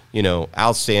 So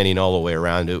outstanding all the way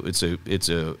around. It's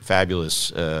a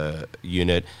fabulous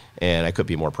unit, and I couldn't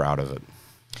be more proud of it.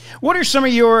 What are some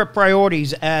of your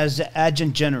priorities as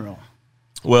Adjutant General?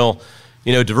 Well,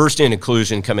 diversity and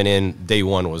inclusion coming in day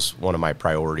one was one of my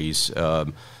priorities.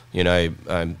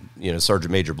 I'm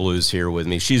Sergeant Major Blue's here with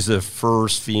me. She's the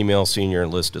first female senior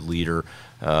enlisted leader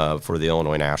for the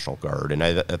Illinois National Guard, and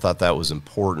I thought that was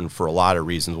important for a lot of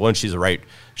reasons. One, she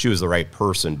was the right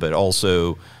person, but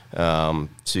also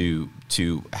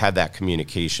to have that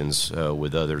communications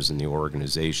with others in the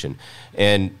organization,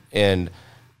 and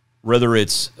whether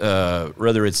it's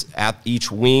at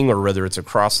each wing or whether it's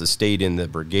across the state in the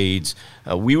brigades,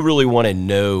 we really want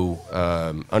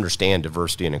to understand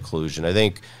diversity and inclusion. I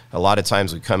think a lot of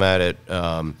times we come at it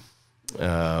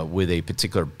with a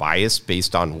particular bias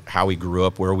based on how we grew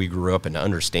up, where we grew up, and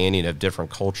understanding of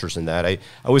different cultures and that. I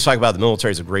always talk about the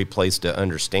military is a great place to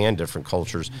understand different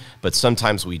cultures, but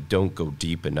sometimes we don't go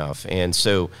deep enough. And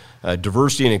so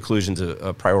diversity and inclusion is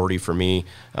a priority for me.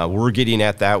 We're getting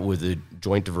at that with the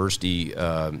Joint Diversity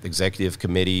Executive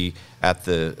Committee at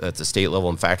the state level.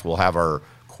 In fact, we'll have our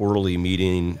quarterly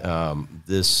meeting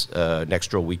this coming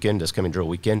drill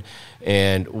weekend,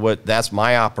 and that's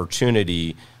my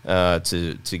opportunity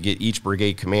to get each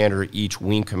brigade commander, each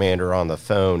wing commander on the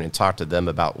phone and talk to them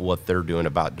about what they're doing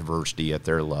about diversity at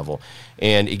their level,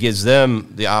 and it gives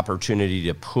them the opportunity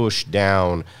to push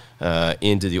down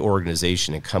into the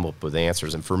organization and come up with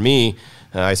answers. And for me,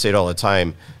 I say it all the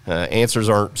time, answers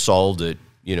aren't solved at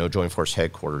Joint Force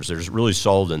Headquarters. There's really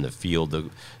solved in the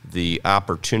field. The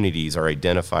opportunities are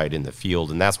identified in the field,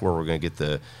 and that's where we're going to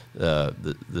get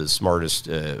the smartest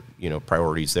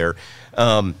priorities there,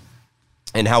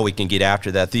 and how we can get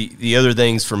after that. The other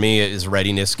things for me is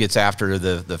readiness. Gets after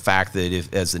the fact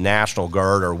that as the National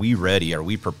Guard, are we ready? Are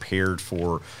we prepared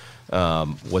for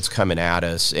what's coming at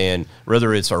us? And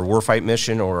whether it's our warfight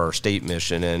mission or our state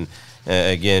mission, and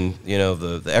again,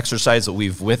 the exercise that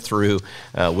we've went through,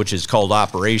 which is called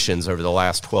operations over the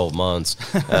last 12 months,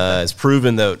 has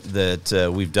proven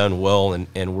that we've done well,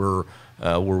 and we're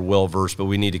well versed. But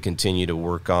we need to continue to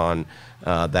work on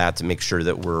that to make sure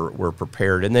that we're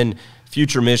prepared. And then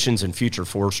future missions and future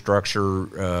force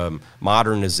structure,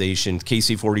 modernization.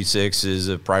 KC-46 is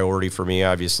a priority for me.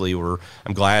 Obviously,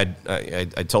 I'm glad. I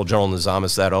tell General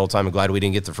Nizamis that all the time. I'm glad we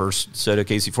didn't get the first set of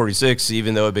KC-46,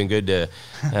 even though it'd been good to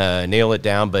nail it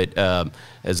down. But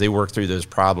as they work through those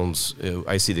problems,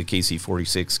 I see the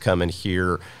KC-46 coming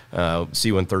here.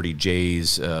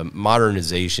 C-130Js,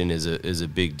 modernization is a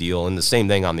big deal, and the same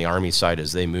thing on the Army side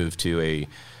as they move to a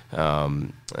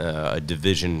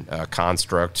division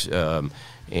construct,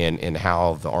 and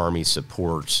how the Army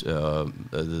supports the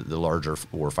larger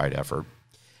warfight effort.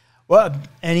 Well,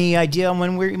 any idea on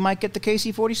when we might get the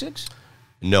KC-46?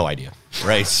 No idea.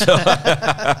 Right. So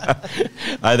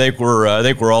I think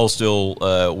we're all still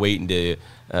waiting to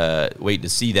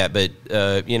see that. But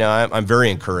I'm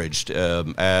very encouraged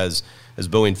as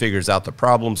Boeing figures out the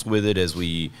problems with it, as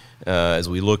we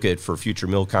look at for future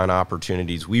MILCON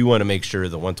opportunities. We want to make sure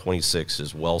the 126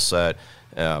 is well set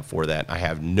for that. I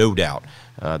have no doubt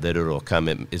that it'll come.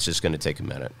 It's just going to take a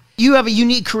minute. You have a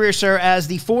unique career, sir, as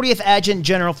the 40th Adjutant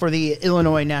General for the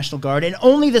Illinois National Guard, and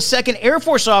only the second Air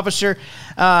Force officer.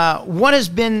 What has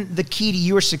been the key to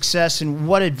your success, and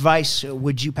what advice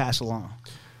would you pass along?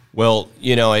 Well,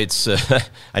 it's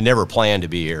I never planned to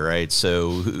be here, right?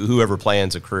 So whoever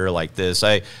plans a career like this,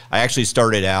 I actually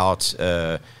started out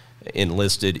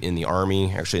enlisted in the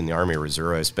Army, actually in the Army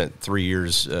Reserve. I spent 3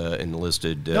 years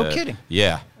enlisted. No kidding.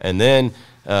 Yeah, and then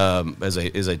as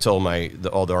I told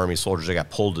all the Army soldiers, I got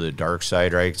pulled to the dark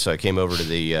side, right? So I came over to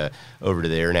the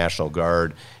Air National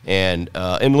Guard and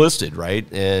enlisted, right?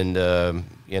 And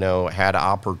had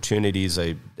opportunities.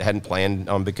 I hadn't planned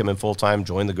on becoming full-time,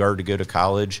 joined the Guard to go to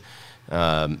college,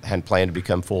 hadn't planned to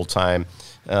become full-time,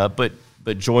 but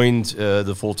joined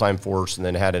the full-time force, and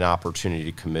then had an opportunity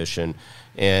to commission.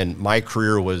 And my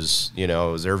career was, it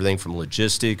was everything from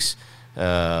logistics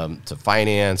to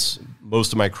finance.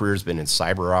 Most of my career has been in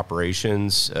cyber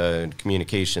operations and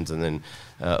communications, and then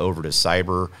over to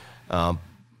cyber.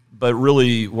 But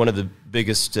really, one of the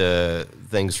biggest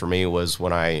things for me was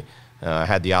when I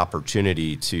had the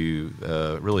opportunity to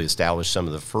really establish some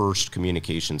of the first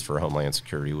communications for Homeland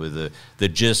Security with the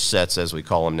GIST sets, as we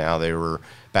call them now. They were,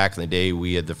 back in the day,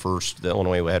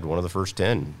 Illinois had one of the first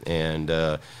 10. And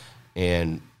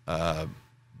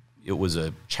it was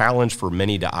a challenge for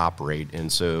many to operate.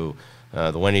 And so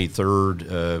the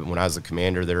 183rd, when I was the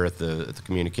commander there at the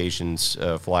communications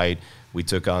flight, we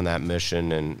took on that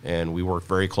mission, and we worked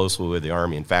very closely with the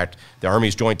Army. In fact, the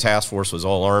Army's Joint Task Force was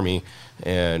all Army,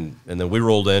 and then we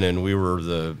rolled in, and we were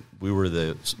the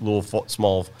little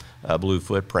small blue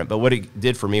footprint. But what it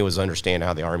did for me was understand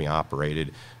how the Army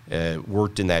operated,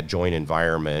 worked in that joint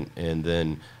environment, and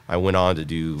then I went on to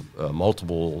do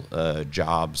multiple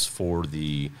jobs for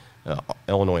the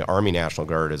Illinois Army National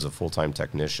Guard as a full-time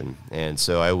technician. And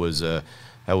so I was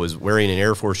I was wearing an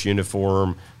Air Force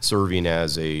uniform, serving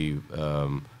as a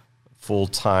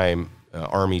full-time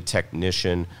Army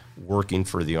technician, working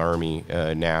for the Army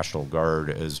National Guard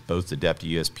as both the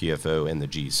Deputy USPFO and the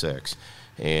G6,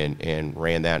 and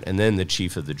ran that, and then the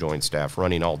Chief of the Joint Staff,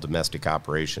 running all domestic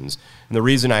operations. And the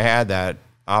reason I had that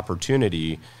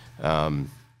opportunity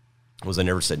was I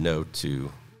never said no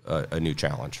to a new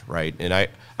challenge, right? And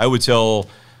I would tell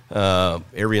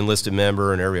every enlisted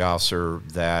member and every officer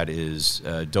that is,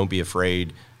 don't be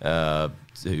afraid to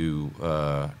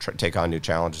take on new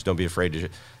challenges. Don't be afraid to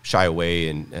shy away,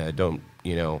 and don't,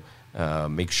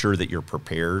 make sure that you're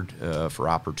prepared for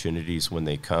opportunities when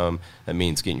they come. That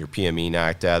means getting your PME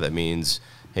knocked out. That means,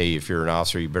 hey, if you're an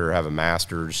officer, you better have a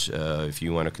master's. If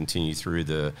you want to continue through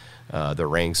the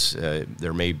ranks,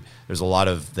 there's a lot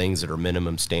of things that are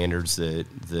minimum standards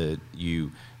that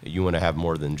you want to have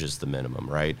more than just the minimum,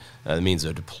 right? That means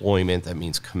a deployment, that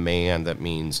means command, that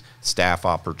means staff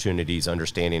opportunities,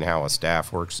 understanding how a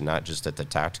staff works, not just at the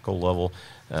tactical level,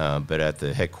 but at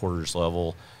the headquarters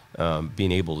level,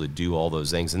 being able to do all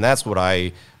those things. And that's what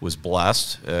I was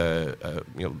blessed.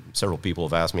 Several people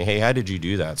have asked me, hey, how did you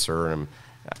do that, sir? And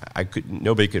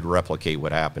nobody could replicate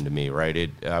what happened to me, right?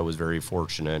 I was very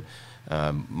fortunate.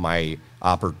 When I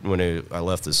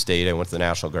left the state, I went to the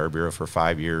National Guard Bureau for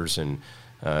 5 years and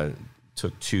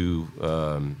took two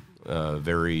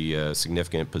very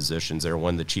significant positions there.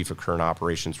 One, the Chief of Current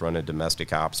Operations, running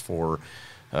domestic ops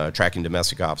tracking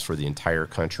domestic ops for the entire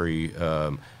country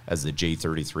as the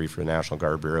J33 for the National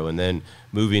Guard Bureau, and then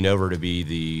moving over to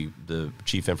be the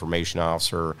Chief Information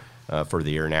Officer for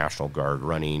the Air National Guard,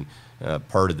 running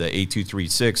part of the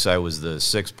A236. I was the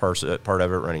sixth part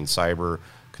of it, running cyber,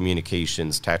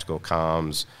 communications, tactical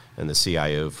comms, and the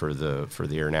CIO for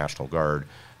the Air National Guard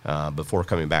before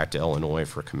coming back to Illinois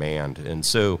for command. And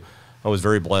so I was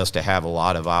very blessed to have a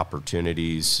lot of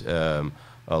opportunities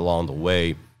along the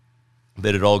way.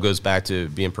 But it all goes back to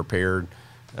being prepared,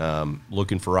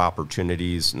 looking for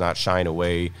opportunities, not shying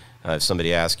away. If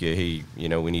somebody asks you, hey,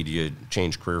 we need you to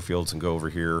change career fields and go over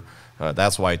here,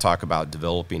 that's why I talk about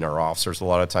developing our officers. A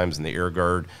lot of times in the Air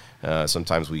Guard,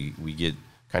 sometimes we get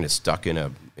kind of stuck in a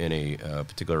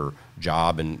particular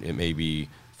job, and it may be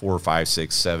 4, 5,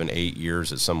 6, 7, 8 years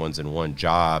that someone's in one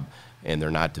job and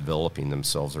they're not developing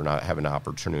themselves, they're not having an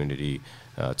opportunity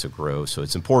to grow. So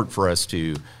it's important for us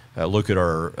to look at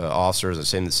our officers and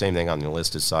say the same thing on the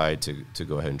enlisted side to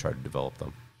go ahead and try to develop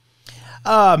them.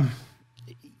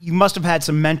 You must have had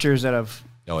some mentors that have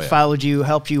followed you,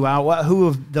 helped you out. Who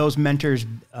have those mentors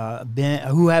been?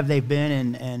 Who have they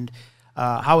been, and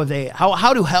how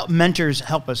do mentors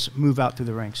help us move out through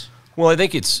the ranks? Well, I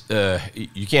think it's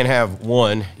you can't have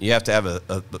one. You have to have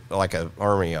an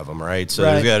army of them, right? So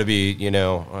there's got to be 10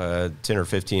 or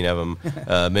 15 of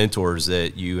them mentors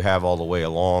that you have all the way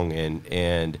along,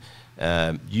 and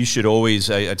you should always.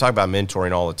 I talk about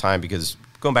mentoring all the time because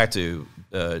going back to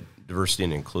diversity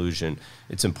and inclusion,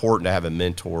 it's important to have a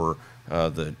mentor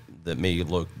that may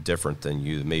look different than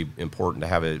you. It may be important to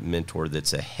have a mentor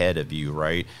that's ahead of you,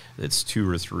 right? That's 2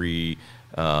 or 3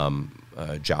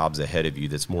 jobs ahead of you,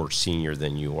 that's more senior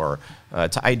than you are,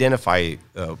 to identify,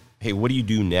 hey, what do you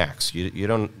do next? You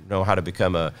don't know how to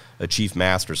become a chief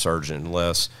master sergeant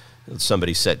unless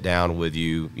somebody sat down with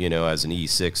you, as an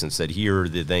E6 and said, here are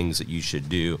the things that you should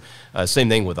do. Same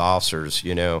thing with officers,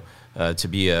 to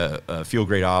be a field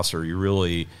grade officer, you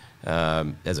really,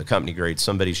 as a company grade,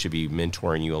 somebody should be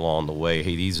mentoring you along the way.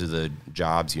 Hey, these are the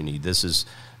jobs you need. This is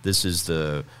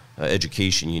the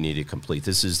education you need to complete.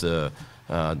 This is the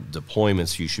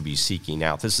deployments you should be seeking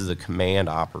out. This is the command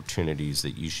opportunities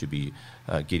that you should be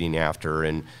getting after,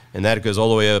 and that goes all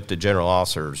the way up to general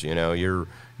officers.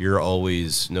 You're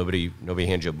always nobody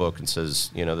hands you a book and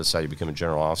says this is how you become a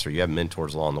general officer. You have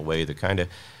mentors along the way that kind of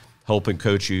help and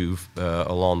coach you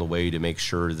along the way to make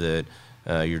sure that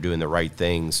you're doing the right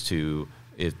things to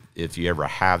if you ever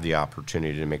have the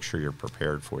opportunity to make sure you're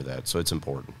prepared for that. So it's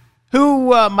important. Who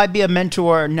might be a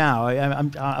mentor now?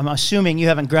 I'm assuming you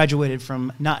haven't graduated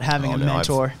from not having a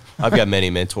mentor. I've got many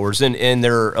mentors, and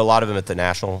there are a lot of them at the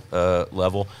national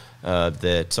level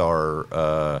that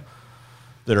are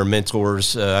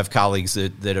mentors. I have colleagues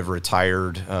that have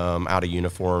retired out of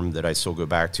uniform that I still go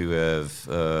back to.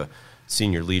 Have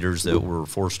senior leaders that were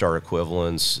 4-star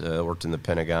equivalents, worked in the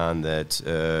Pentagon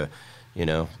that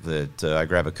I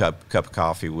grab a cup of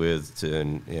coffee with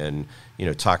and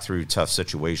talk through tough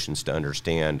situations to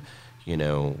understand,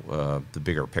 the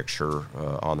bigger picture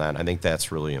on that. And I think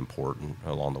that's really important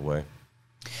along the way.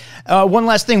 One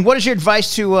last thing. What is your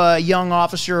advice to a young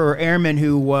officer or airman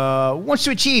who wants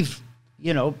to achieve,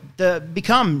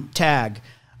 become TAG?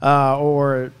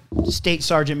 or state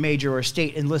sergeant major or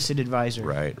state enlisted advisor?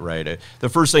 Right. The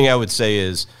first thing I would say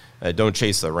is don't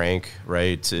chase the rank,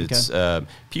 right? It's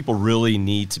people really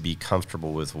need to be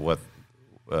comfortable with what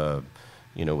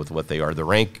with what they are. The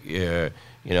rank,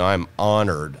 I'm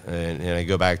honored, and I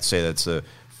go back to say that's the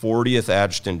 40th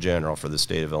Adjutant General for the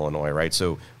state of Illinois, right?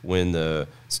 So when the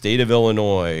state of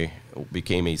Illinois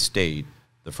became a state,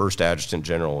 the first Adjutant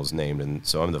General was named, and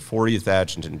so I'm the 40th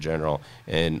Adjutant General,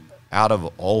 and out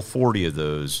of all 40 of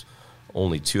those,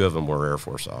 only 2 of them were Air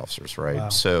Force officers, right? Wow.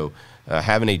 So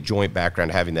having a joint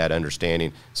background, having that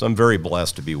understanding, so I'm very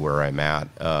blessed to be where I'm at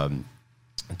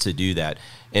to do that.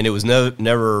 And it was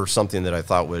never something that I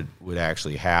thought would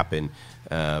actually happen.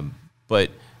 But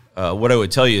what I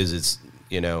would tell you is it's,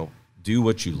 do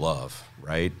what you love,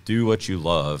 right? Do what you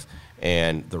love,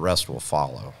 and the rest will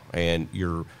follow. And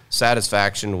your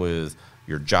satisfaction with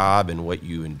your job and what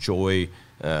you enjoy,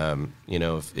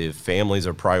 if family's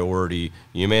a priority,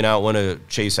 you may not want to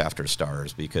chase after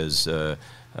stars because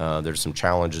there's some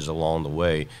challenges along the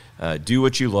way. Do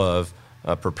what you love.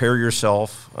 Prepare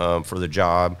yourself for the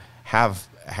job.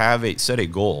 Set a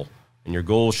goal, and your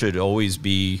goal should always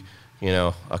be,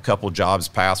 a couple jobs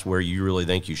past where you really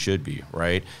think you should be,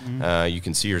 right? Mm-hmm. You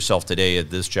can see yourself today at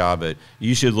this job, but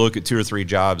you should look at 2 or 3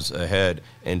 jobs ahead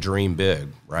and dream big,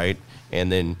 right?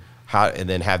 And then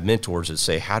have mentors that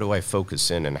say, how do I focus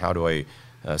in, and how do I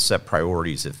set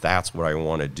priorities if that's what I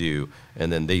want to do?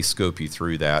 And then they scope you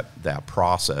through that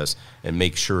process and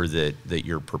make sure that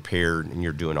you're prepared and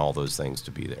you're doing all those things to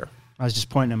be there. I was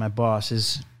just pointing at my boss.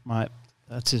 That's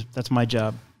my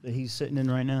job that he's sitting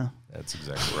in right now. That's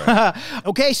exactly right.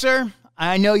 Okay, sir.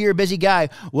 I know you're a busy guy.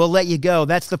 We'll let you go.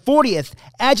 That's the 40th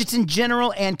Adjutant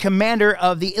General and Commander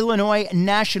of the Illinois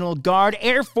National Guard,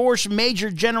 Air Force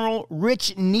Major General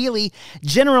Rich Neely.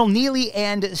 General Neely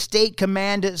and State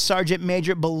Command Sergeant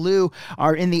Major Ballou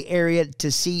are in the area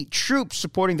to see troops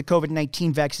supporting the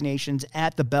COVID-19 vaccinations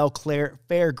at the Belle Claire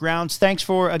Fairgrounds. Thanks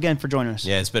again for joining us.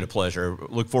 Yeah, it's been a pleasure.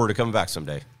 Look forward to coming back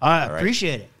someday. I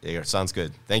appreciate it. Yeah, sounds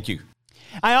good. Thank you.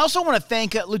 I also want to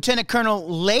thank Lieutenant Colonel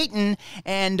Layton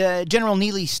and General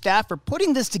Neely's staff for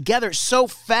putting this together so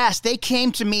fast. They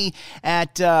came to me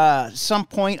at some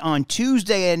point on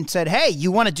Tuesday and said, hey,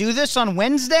 you want to do this on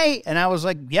Wednesday? And I was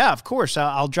like, yeah, of course.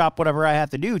 I'll drop whatever I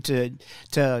have to do to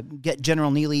get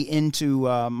General Neely into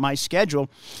my schedule.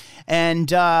 And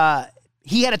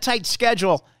he had a tight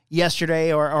schedule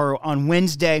yesterday or on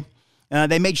Wednesday.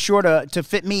 They made sure to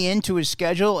fit me into his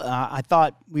schedule. I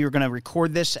thought we were going to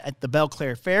record this at the Belle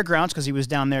Claire Fairgrounds because he was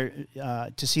down there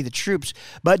to see the troops.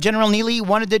 But General Neely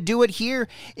wanted to do it here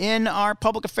in our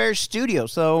public affairs studio.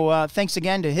 So thanks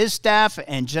again to his staff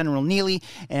and General Neely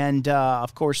and,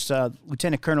 of course,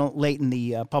 Lieutenant Colonel Layton,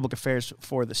 the public affairs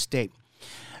for the state.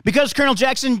 Because Colonel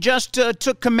Jackson just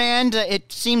took command,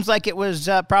 it seems like it was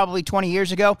probably 20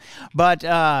 years ago, but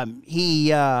he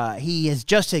has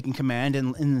just taken command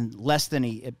in less than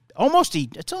it's almost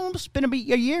been a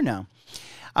year now.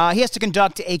 He has to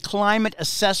conduct a climate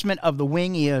assessment of the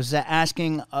wing. He is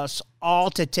asking us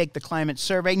all to take the climate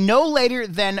survey no later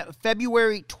than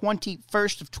February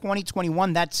 21st of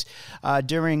 2021. That's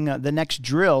during the next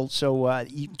drill. So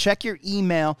you check your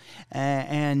email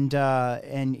and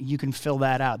you can fill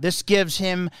that out. This gives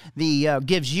you the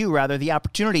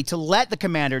opportunity to let the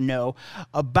commander know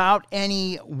about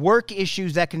any work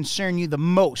issues that concern you the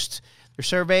most. Your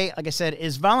survey, like I said,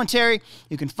 is voluntary.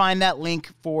 You can find that link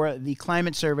for the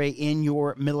climate survey in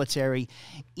your military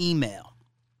email.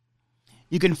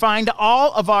 You can find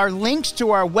all of our links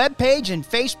to our webpage and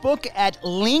Facebook at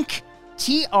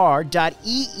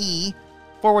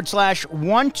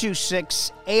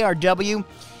linktr.ee/126ARW.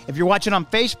 If you're watching on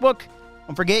Facebook,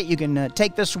 don't forget you can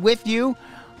take this with you.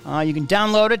 You can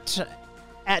download it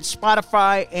at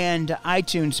Spotify and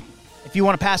iTunes. If you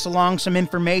want to pass along some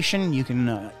information, you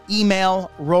can email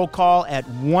roll call at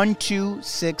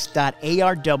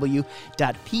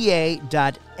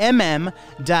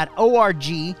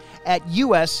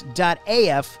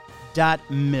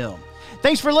 126.arw.pa.mm.org@us.af.mil.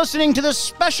 Thanks for listening to this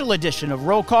special edition of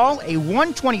Roll Call, a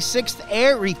 126th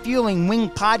Air Refueling Wing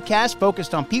podcast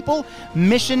focused on people,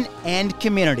 mission, and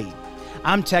community.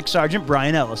 I'm Tech Sergeant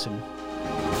Brian Ellison.